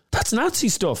hell? That's Nazi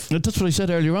stuff. That's what I said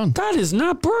earlier on. That is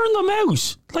not, burn them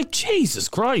out. Like, Jesus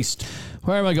Christ.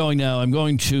 Where am I going now? I'm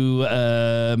going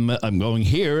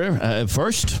here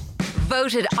first.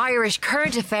 Voted Irish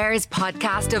Current Affairs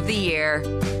Podcast of the Year.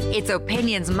 It's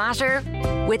Opinions Matter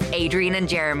with Adrian and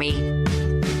Jeremy.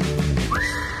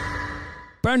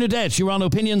 Bernadette, you're on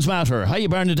Opinions Matter. Hiya,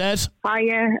 Bernadette.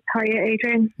 Hiya,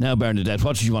 Adrian. Now, Bernadette,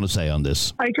 what did you want to say on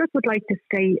this? I just would like to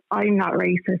say I'm not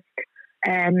racist.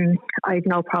 I've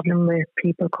no problem with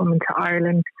people coming to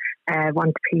Ireland,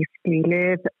 want to peacefully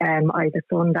live. I have a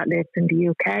son that lives in the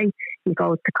UK. He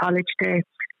goes to college there.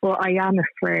 But I am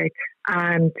afraid.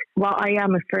 And what I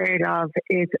am afraid of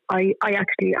is I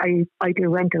do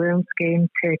rent a room scheme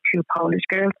to 2 Polish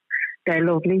girls. They're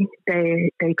lovely.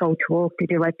 They go to work. They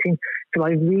do everything. So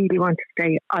I really want to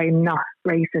say I'm not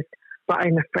racist. But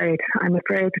I'm afraid. I'm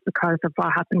afraid because of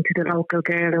what happened to the local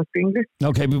girl in Finglas.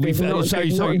 Okay, but we've... sorry.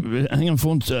 Hang on,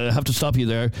 folks. I have to stop you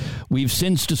there. We've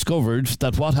since discovered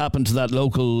that what happened to that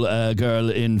local girl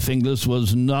in Finglas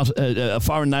was not... a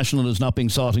foreign national is not being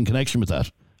sought in connection with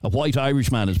that. A white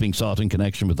Irish man is being sought in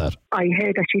connection with that. I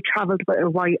heard that she travelled with a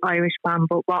white Irish man,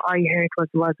 but what I heard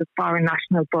was a foreign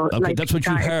national. But okay, that's what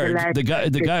you heard. The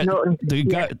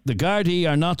Gardaí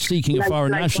are not seeking a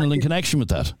foreign national in connection with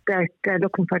that. They're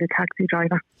looking for the taxi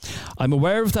driver. I'm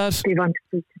aware of that. They want to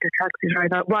speak to the taxi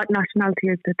driver. What nationality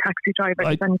is the taxi driver?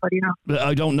 Does anybody know?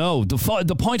 I don't know.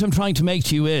 The point I'm trying to make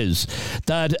to you is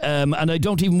that, and I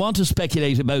don't even want to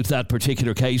speculate about that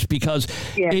particular case, because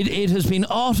it has been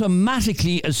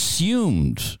automatically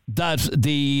assumed that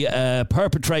the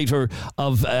perpetrator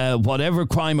of whatever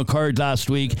crime occurred last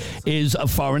week is a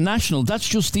foreign national. That's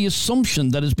just the assumption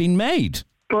that has been made.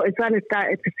 But as well as that,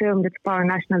 it's assumed it's foreign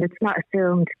national. It's not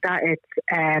assumed that it's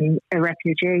a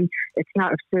refugee. It's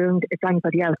not assumed it's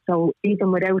anybody else. So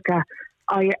even without that,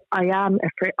 I am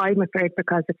afraid. I'm afraid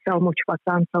because it's so much what's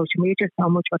on social media, so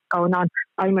much what's going on.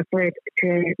 I'm afraid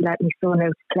to let my son out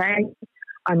to play.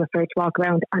 I'm afraid to walk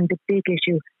around. And the big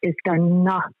issue is they're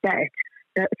not vetted.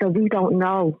 So we don't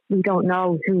know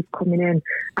who's coming in,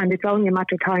 and it's only a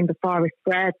matter of time before it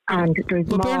spreads. And there's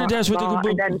no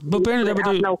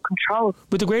control.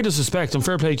 With the greatest respect and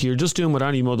fair play to you, you're just doing what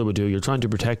any mother would do. You're trying to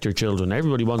protect your children.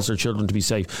 Everybody wants their children to be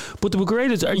safe. But the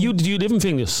greatest, do you live in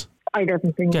Finglas? I live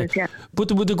in Finglas, yeah.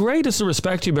 But with the greatest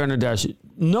respect to you, Bernadette,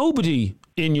 nobody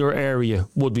in your area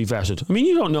would be vetted. I mean,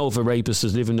 you don't know if a rapist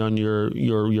is living on your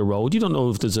road. You don't know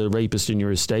if there's a rapist in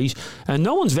your estate. And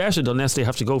no one's vetted unless they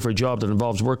have to go for a job that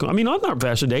involves work. I mean, I'm not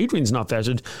vetted. Adrian's not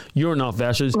vetted. You're not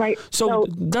vetted. Right. So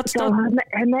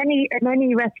how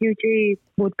many refugees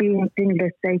would be in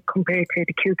Finglas, say, compared to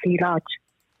the QT Lodge?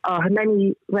 how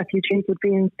many refugees would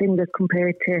be in Finglas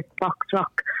compared to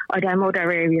Foxrock or them other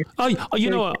areas. I agree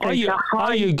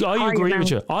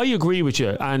with you. I agree with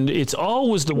you, and it's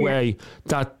always the way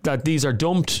that these are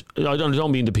dumped. I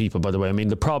don't mean the people, by the way. I mean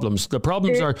the problems. The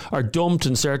problems are dumped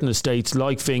in certain estates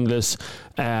like Finglas.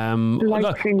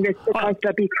 Finglas, because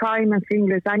there'll be crime in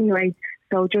Finglas anyway.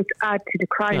 So just add to the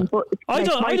crime. But I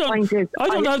don't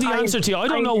have the answer to you. I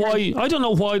don't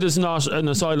know why there's not an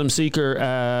asylum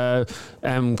seeker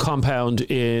compound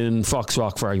in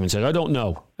Foxrock, for argument's sake. I don't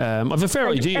know. I've a fair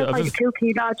idea. Like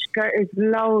Kilkee Lodge, there is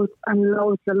loads and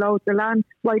loads of land.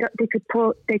 Why they could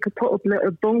put up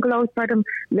little bungalows for them,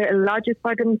 little lodges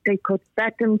for them. They could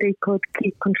vet them. They could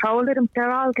keep control of them. They're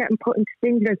all getting put into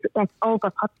Finglas that's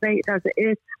overpopulated as it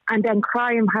is, and then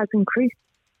crime has increased.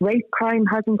 Rape crime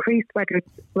has increased, whether it's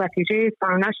refugees,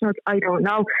 foreign nationals, I don't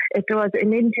know. If there was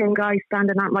an Indian guy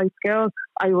standing at my school,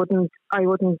 I wouldn't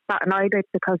bat an eyelid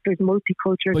because there's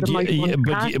multicultures in my son's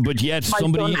class. But yet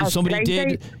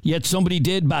somebody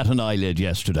did bat an eyelid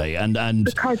yesterday, and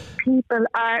because people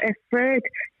are afraid.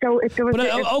 So if there was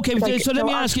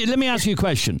let me ask you a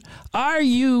question. Are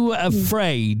you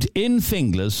afraid in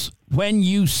Finglas when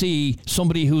you see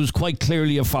somebody who's quite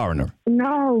clearly a foreigner?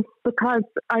 No, because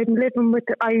I'm living with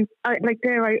I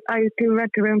do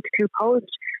rent a room to two Polish.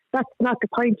 That's not the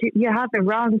point. You have it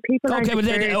wrong. People. I'll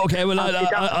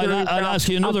ask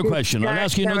you another question.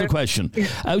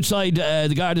 Outside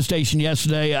the Garda station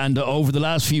yesterday and over the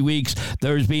last few weeks,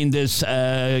 there's been this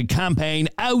campaign: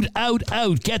 out,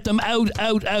 get them out.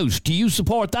 Do you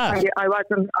support that? I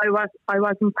wasn't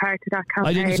part of that campaign.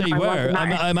 I didn't say you were.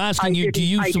 I'm asking you: do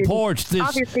you support this?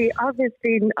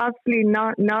 Obviously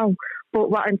not. No. But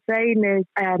what I'm saying is,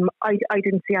 I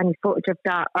didn't see any footage of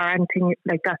that or anything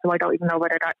like that, so I don't even know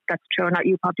whether that's true or not.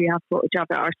 You probably have footage of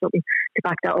it or something to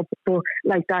back that up. But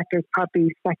like that, there's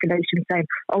probably speculation saying,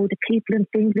 "Oh, the people in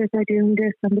Finglas are doing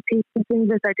this, and the people in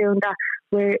Finglas are doing that."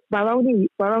 We're only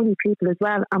people as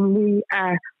well, and we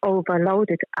are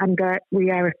overloaded, and we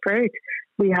are afraid.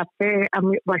 We have fear,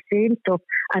 and we're seeing stuff.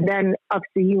 And then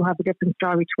obviously you have a different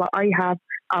story to what I have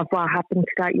of what happened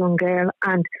to that young girl,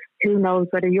 and who knows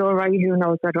whether you're right, who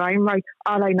knows whether I'm right.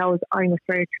 All I know is I'm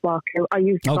afraid to walk out. I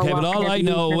used to but all I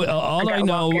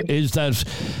know is that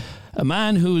a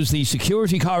man who is the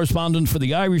security correspondent for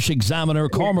the Irish Examiner,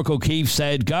 Cormac O'Keefe,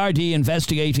 said Gardaí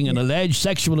investigating an alleged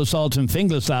sexual assault in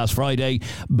Finglas last Friday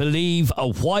believe a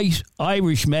white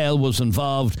Irish male was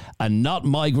involved and not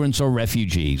migrants or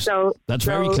refugees. That's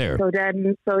very clear. So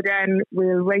then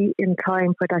we'll wait in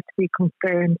time for that to be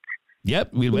confirmed.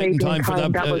 Yep, we'll wait in time for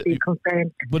that. That would be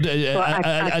confirmed. But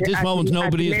at this moment,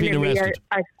 nobody is being arrested.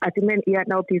 At the minute,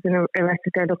 nobody's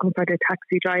arrested. They're looking for the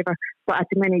taxi driver. But at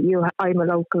the minute, I'm a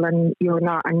local and you're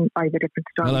not, and I have a different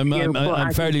story. Well,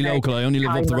 I'm fairly local. I only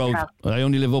live up the road. I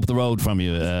only live up the road from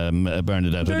you,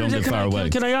 Bernadette. I don't live far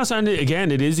away. Can I ask? And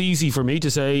again, it is easy for me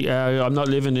to say I'm not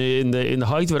living in the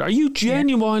height of it. Are you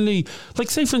genuinely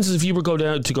like, say, for instance, if you were go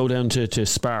down to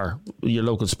Spar, your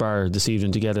local Spar this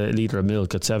evening to get a litre of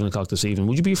milk at 7:00 this evening,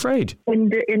 would you be afraid? In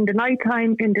the night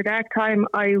time, in the dark time,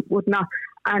 I would not.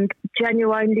 And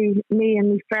genuinely, me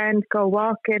and my friend go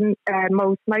walking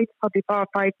most nights, probably 4 or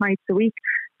 5 nights a week.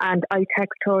 And I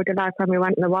text her the last time we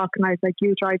went on a walk, and I was like,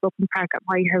 "You drive up and park at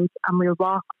my house, and we'll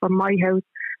walk from my house."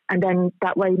 And then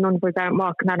that way none of us aren't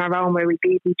walking on our own where we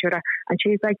beat each other. And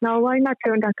she's like, "No, I'm not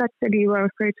doing that. That's silly. We're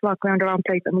afraid to walk around our own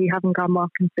place." And we haven't gone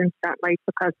walking since that night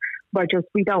because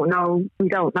we don't know.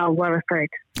 We're afraid.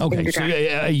 Okay, so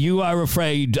you are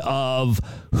afraid of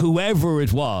whoever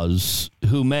it was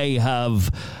who may have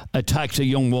attacked a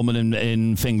young woman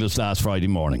in Finglas last Friday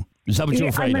morning. Is that what you're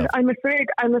afraid of? I'm afraid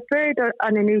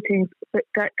on a new thing. But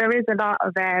there is a lot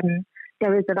of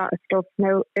stuff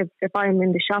now. If I'm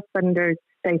in the shop and there's,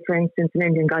 say, for instance, an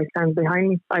Indian guy stands behind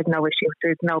me, I've no issue.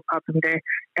 There's no problem there.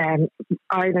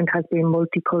 Ireland has been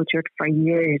multicultural for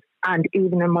years, and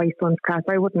even in my son's class,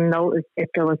 I wouldn't notice if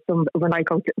there was when I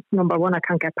go to, number one, I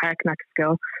can't get parking at the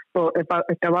school, but if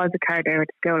there was a car there at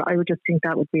the school, I would just think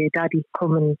that would be a daddy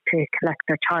coming to collect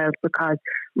their child, because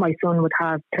my son would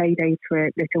have play dates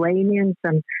with Lithuanians,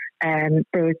 and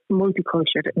there's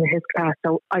multicultural in his class.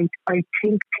 So I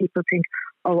think people think,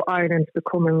 "Oh, Ireland's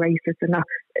becoming racist," and that.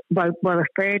 Well, we're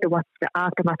afraid of what's the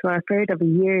aftermath. We're afraid of a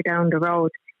year down the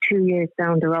road, 2 years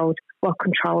down the road. What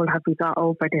control have we got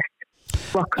over this?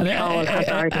 what control has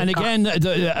Ireland and again,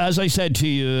 as I said to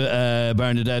you,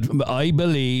 Bernadette, I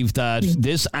believe that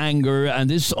this anger and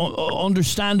this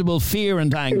understandable fear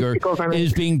and anger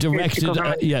is being directed.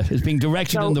 Is being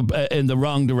directed in the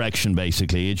wrong direction.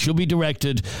 Basically, it should be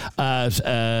directed at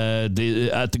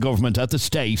the government, at the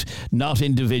state, not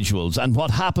individuals. And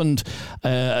what happened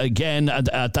again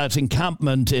at that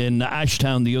encampment in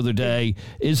Ashtown the other day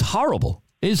is horrible.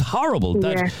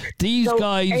 That these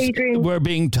guys Adrian, were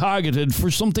being targeted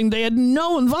for something they had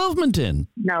no involvement in.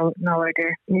 No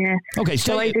idea. Yeah. Okay,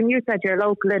 so Adrian, you said you're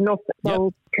local enough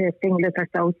to Singlet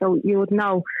or so you would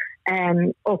know.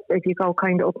 Up if you go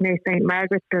kind of up near St.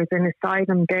 Margaret's, there's an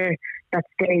asylum there that's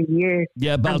there years.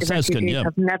 Yeah, Balseskin, yeah.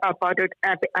 Have never bothered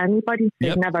anybody.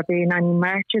 There's never been any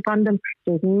marches on them.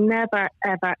 There's never,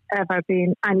 ever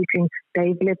been anything.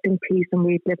 They've lived in peace and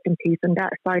we've lived in peace, and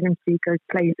that asylum seekers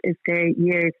place is there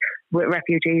years with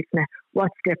refugees now.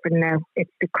 What's different now?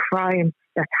 It's the crime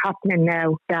that's happening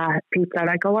now that people are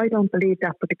like, oh, I don't believe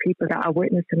that, but the people that are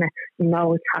witnessing it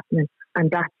know it's happening. And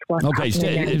that's what's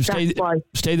happening.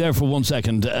 Stay there for 1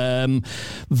 second.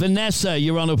 Vanessa,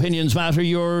 you're on Opinions Matter.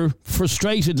 You're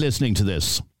frustrated listening to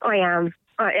this. I am.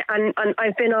 And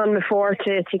I've been on before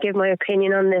to give my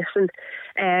opinion on this,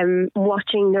 and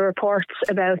watching the reports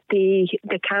about the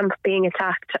camp being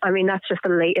attacked. I mean, that's just the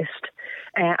latest.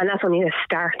 And that's only the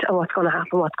start of what's going to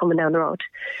happen, what's coming down the road.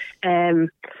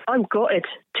 I'm gutted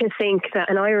to think that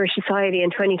in Irish society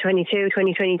in 2022,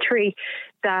 2023,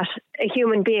 that a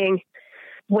human being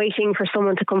waiting for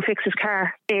someone to come fix his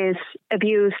car is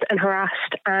abused and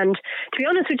harassed. And to be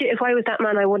honest with you, if I was that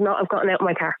man, I would not have gotten out of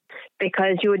my car,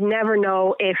 because you would never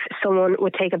know if someone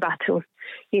would take a bat to him.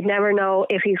 You'd never know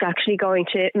if he's actually going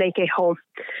to make it home.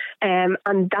 And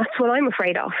that's what I'm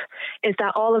afraid of, is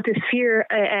that all of this fear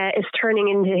is turning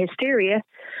into hysteria,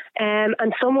 and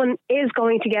someone is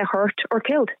going to get hurt or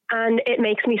killed. And it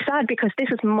makes me sad, because this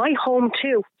is my home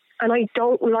too. And I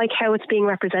don't like how it's being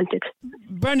represented.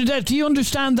 Bernadette, do you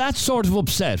understand that sort of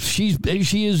upset? She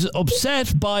is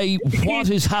upset by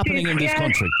what is happening in this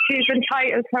country. She's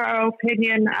entitled to her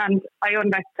opinion, and I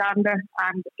understand her.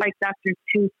 And like that, there's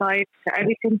two sides to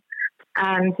everything.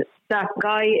 And that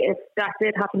guy, if that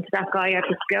did happen to that guy at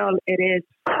the school, it is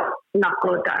not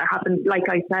good that it happened. Like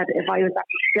I said, if I was at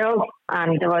the school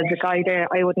and there was a guy there,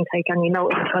 I wouldn't take any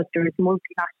notice, because there is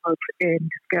multinationals in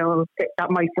the school that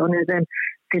my son is in,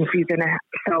 since he's in it.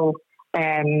 So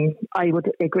I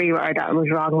would agree with her that it was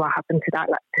wrong what happened to that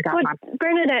man.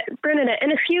 Bernadette,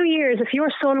 in a few years, if your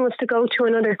son was to go to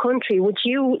another country, would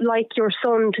you like your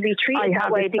son to be treated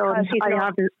that way? Because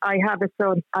I have a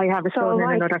son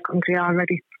in another country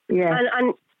already. Yeah.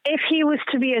 And if he was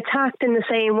to be attacked in the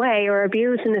same way or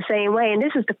abused in the same way, and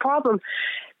this is the problem,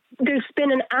 there's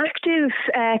been an active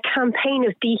campaign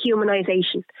of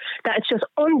dehumanization, that it's just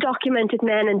undocumented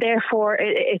men, and therefore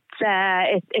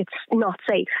it's not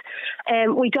safe.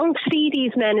 We don't see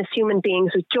these men as human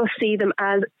beings. We just see them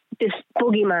as this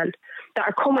boogeyman that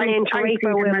are coming in to rape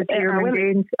our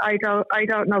women. I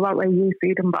don't know what way you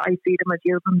see them, but I see them as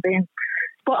human beings.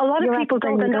 But a lot of people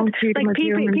don't. Like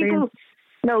people.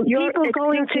 No, you're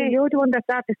the one that's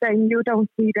at the saying you don't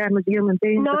see them as human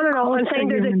beings. No. I'm saying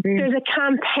there's a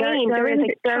campaign.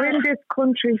 They're in this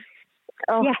country.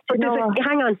 Oh, yes, but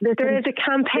hang on. There is a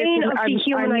campaign of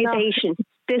dehumanization.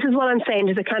 This is what I'm saying.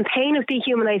 There's a campaign of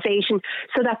dehumanization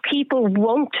so that people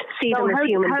won't see them as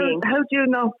human beings. How do you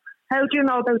know? How do you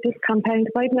know about this campaign?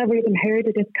 Because I've never even heard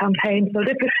of this campaign. So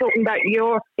this is something that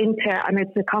you're into, and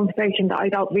it's a conversation that I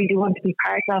don't really want to be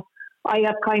part of. I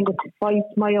have kind of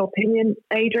voiced my opinion,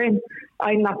 Adrian.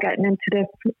 I'm not getting into this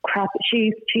crap.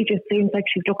 She just seems like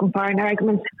she's looking for an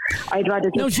argument. I'd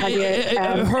rather just tell you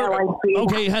how I feel.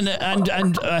 Okay,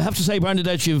 and I have to say,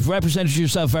 Bernadette, you've represented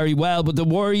yourself very well, but the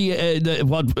worry,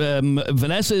 what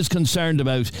Vanessa is concerned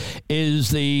about,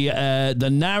 is the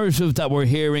narrative that we're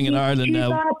hearing in Ireland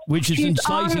now, which is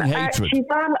inciting hatred. She's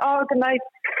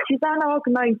on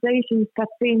organisations that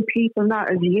seeing people not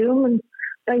as humans.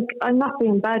 Like, I'm not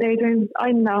being bad, Adrian.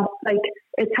 I'm not. Like,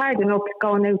 it's hard enough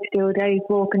going out to do a day's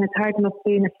walk, and it's hard enough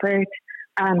being a spirit.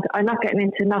 And I'm not getting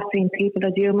into not seeing people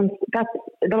as humans. That's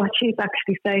what she's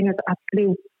actually saying is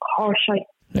absolute horseshit.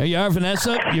 There you are,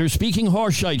 Vanessa. You're speaking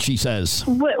horseshite, she says.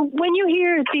 When you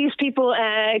hear these people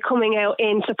coming out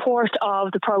in support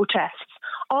of the protests,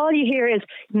 all you hear is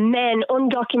men,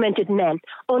 undocumented men.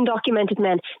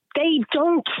 They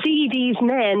don't see these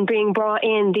men being brought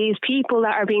in, these people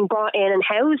that are being brought in and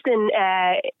housed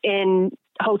in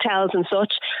hotels and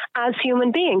such, as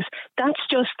human beings. That's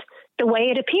just the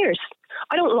way it appears.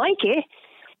 I don't like it.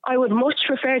 I would much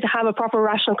prefer to have a proper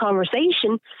rational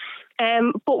conversation,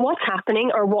 But what's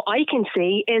happening, or what I can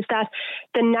see, is that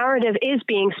the narrative is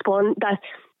being spun that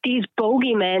these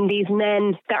bogeymen, these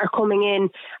men that are coming in,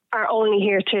 are only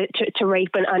here to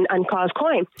rape and cause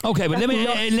crime. Okay, but let me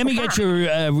get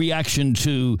your reaction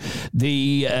to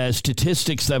the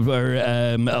statistics that were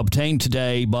obtained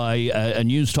today by a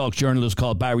News Talk journalist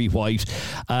called Barry White,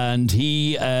 and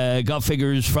he got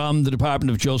figures from the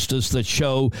Department of Justice that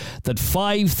show that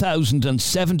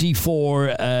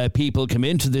 5,074 people came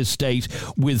into this state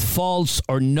with false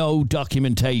or no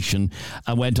documentation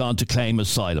and went on to claim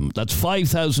asylum. That's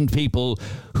 5,000 people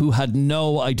who had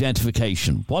no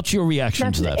identification. What's your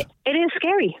reaction to that? It is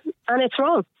scary, and it's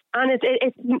wrong. And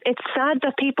it's sad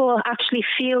that people actually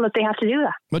feel that they have to do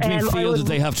that. What do you feel that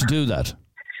they have to do that?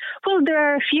 Well, there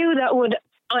are a few that would,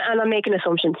 and I'm making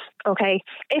assumptions, okay?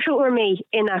 If it were me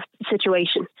in that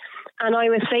situation, and I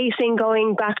was facing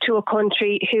going back to a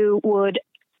country who would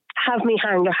have me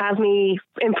hanged or have me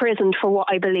imprisoned for what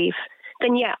I believe,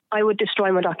 then yeah, I would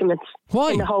destroy my documents.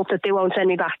 Why? In the hope that they won't send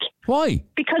me back. Why?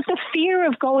 Because the fear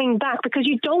of going back, because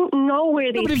you don't know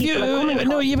where these people are coming from.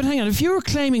 No, but hang on. If you were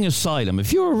claiming asylum,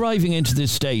 if you were arriving into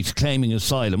this state claiming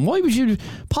asylum, why would you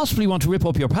possibly want to rip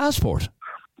up your passport?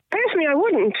 Personally, I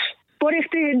wouldn't. But if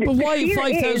why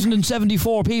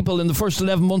 5,074 people in the first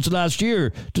 11 months of last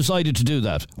year decided to do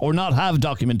that or not have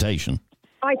documentation?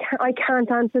 I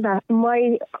can't answer that.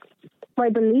 My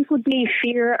belief would be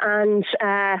fear and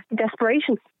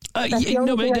desperation. This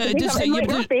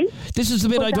is the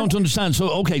bit I don't understand. So,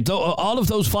 okay, all of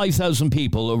those 5,000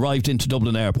 people arrived into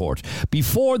Dublin Airport.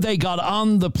 Before they got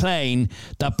on the plane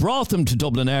that brought them to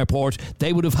Dublin Airport,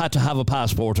 they would have had to have a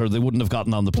passport or they wouldn't have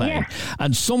gotten on the plane. Yeah.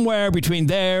 And somewhere between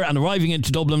there and arriving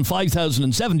into Dublin,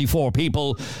 5,074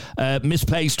 people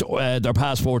misplaced their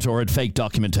passport or had fake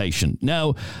documentation.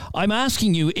 Now, I'm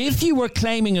asking you, if you were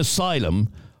claiming asylum,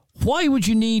 why would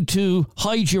you need to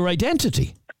hide your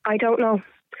identity? I don't know.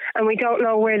 And we don't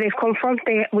know where they've come from.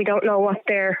 We don't know what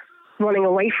they're running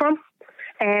away from.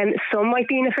 Some might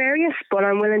be nefarious, but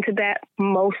I'm willing to bet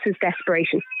most is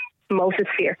desperation. Most is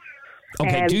fear.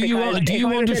 Okay, do you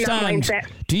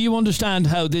understand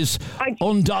how this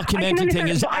undocumented thing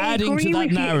is adding to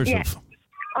that narrative? Yeah.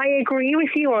 I agree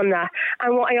with you on that.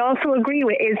 And what I also agree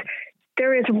with is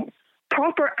there is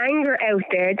proper anger out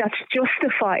there that's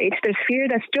justified. There's fear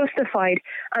that's justified.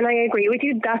 And I agree with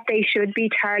you that they should be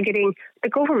targeting the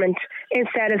government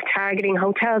instead of targeting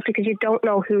hotels, because you don't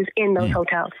know who's in those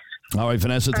hotels. All right,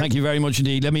 Vanessa, thank you very much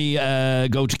indeed. Let me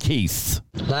go to Keith.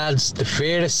 Lads, the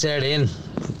fear is set in.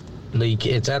 Like,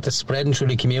 it's at the spreading through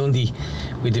the community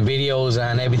with the videos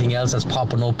and everything else that's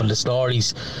popping up in the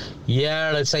stories.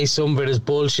 Yeah, I'd say some of it is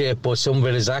bullshit, but some of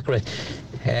it is accurate.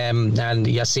 And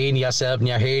you're seeing yourself and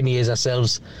you're hearing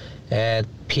yourselves,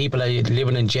 people are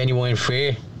living in genuine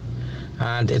fear,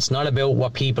 and it's not about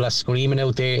what people are screaming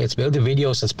out there, it's about the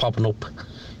videos that's popping up.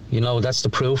 You know, that's the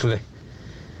proof of it.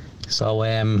 So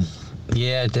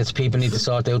that's, people need to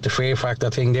sort out the fear factor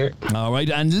thing there. All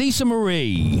right, and Lisa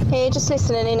Marie. Hey, just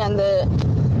listening in on the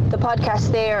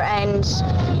podcast there, and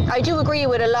I do agree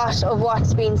with a lot of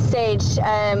what's been said.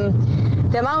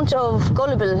 The amount of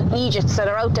gullible idiots that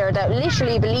are out there that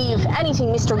literally believe anything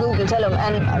Mr. Google tell them.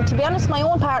 And to be honest, my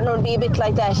own partner would be a bit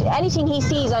like that. Anything he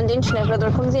sees on the internet, whether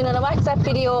it comes in a WhatsApp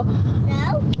video,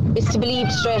 is to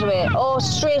believe straight away. Oh,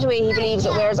 straight away he believes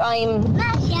it. Whereas I'm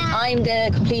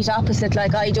the complete opposite.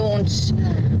 Like, I don't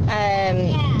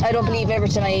believe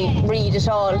everything I read at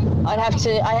all. I have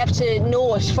to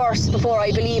know it first before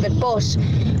I believe it. But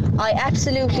I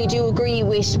absolutely do agree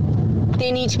with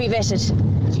they need to be vetted.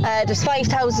 There's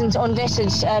 5,000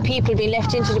 unvetted people being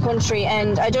left into the country,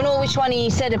 and I don't know which one he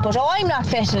said it, but I'm not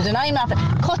vetted and I'm not.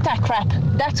 Cut that crap.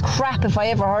 That's crap if I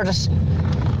ever heard it.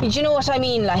 Do you know what I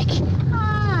mean? Like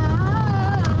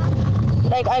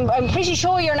I'm pretty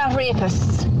sure you're not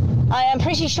rapists. I am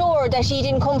pretty sure that he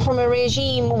didn't come from a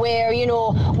regime where, you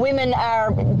know, women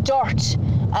are dirt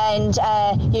and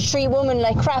you treat women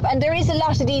like crap. And there is a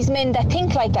lot of these men that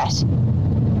think like that.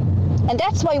 And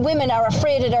that's why women are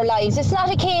afraid of their lives. It's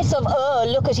not a case of, oh,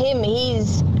 look at him,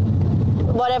 he's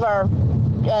whatever,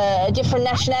 a different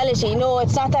nationality. No,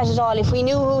 it's not that at all. If we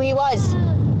knew who he was,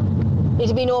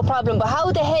 it'd be no problem. But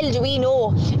how the hell do we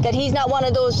know that he's not one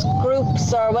of those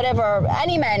groups or whatever?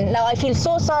 Any man. Now, I feel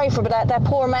so sorry for that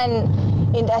poor man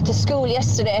at the school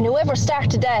yesterday, and whoever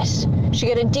started that should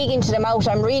get a dig into them out.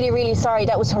 I'm really, really sorry.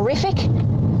 That was horrific.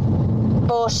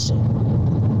 But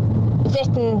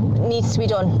vetting needs to be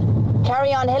done.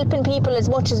 Carry on helping people as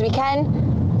much as we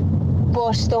can,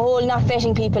 but the whole not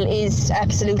vetting people is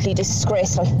absolutely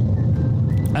disgraceful.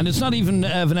 And it's not even,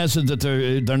 Vanessa, that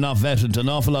they're not vetted. An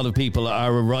awful lot of people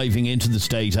are arriving into the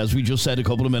state, as we just said a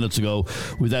couple of minutes ago,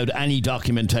 without any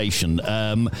documentation.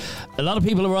 A lot of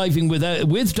people arriving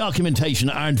with documentation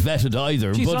aren't vetted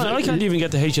either. Jeez, I can't even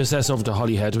get the HSS over to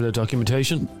Holyhead without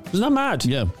documentation. Isn't that mad?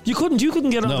 Yeah. You couldn't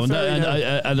get on the ferry.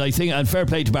 And I think, and fair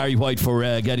play to Barry White for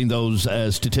getting those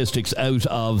statistics out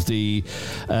of the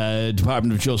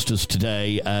Department of Justice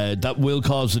today. That will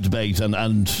cause a debate,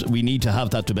 and we need to have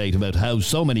that debate about how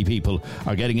so many people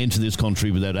are getting into this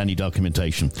country without any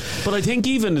documentation. But I think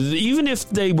even if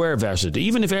they were vetted,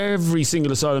 even if every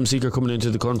single asylum seeker coming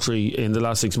into the country in the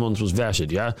last 6 months was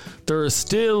vetted, yeah, there are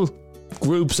still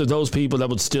groups of those people that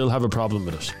would still have a problem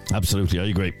with it. Absolutely, I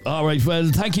agree. All right, well,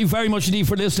 thank you very much indeed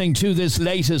for listening to this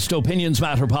latest Opinions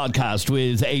Matter podcast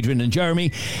with Adrian and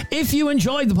Jeremy. If you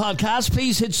enjoyed the podcast,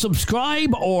 please hit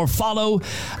subscribe or follow,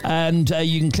 and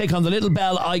you can click on the little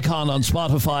bell icon on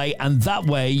Spotify, and that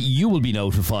way you will be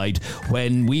notified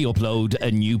when we upload a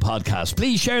new podcast.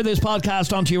 Please share this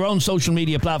podcast onto your own social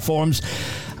media platforms,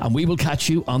 and we will catch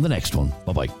you on the next one.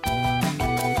 Bye-bye.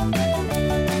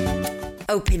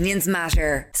 Opinions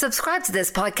Matter. Subscribe to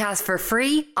this podcast for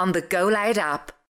free on the Go Loud app.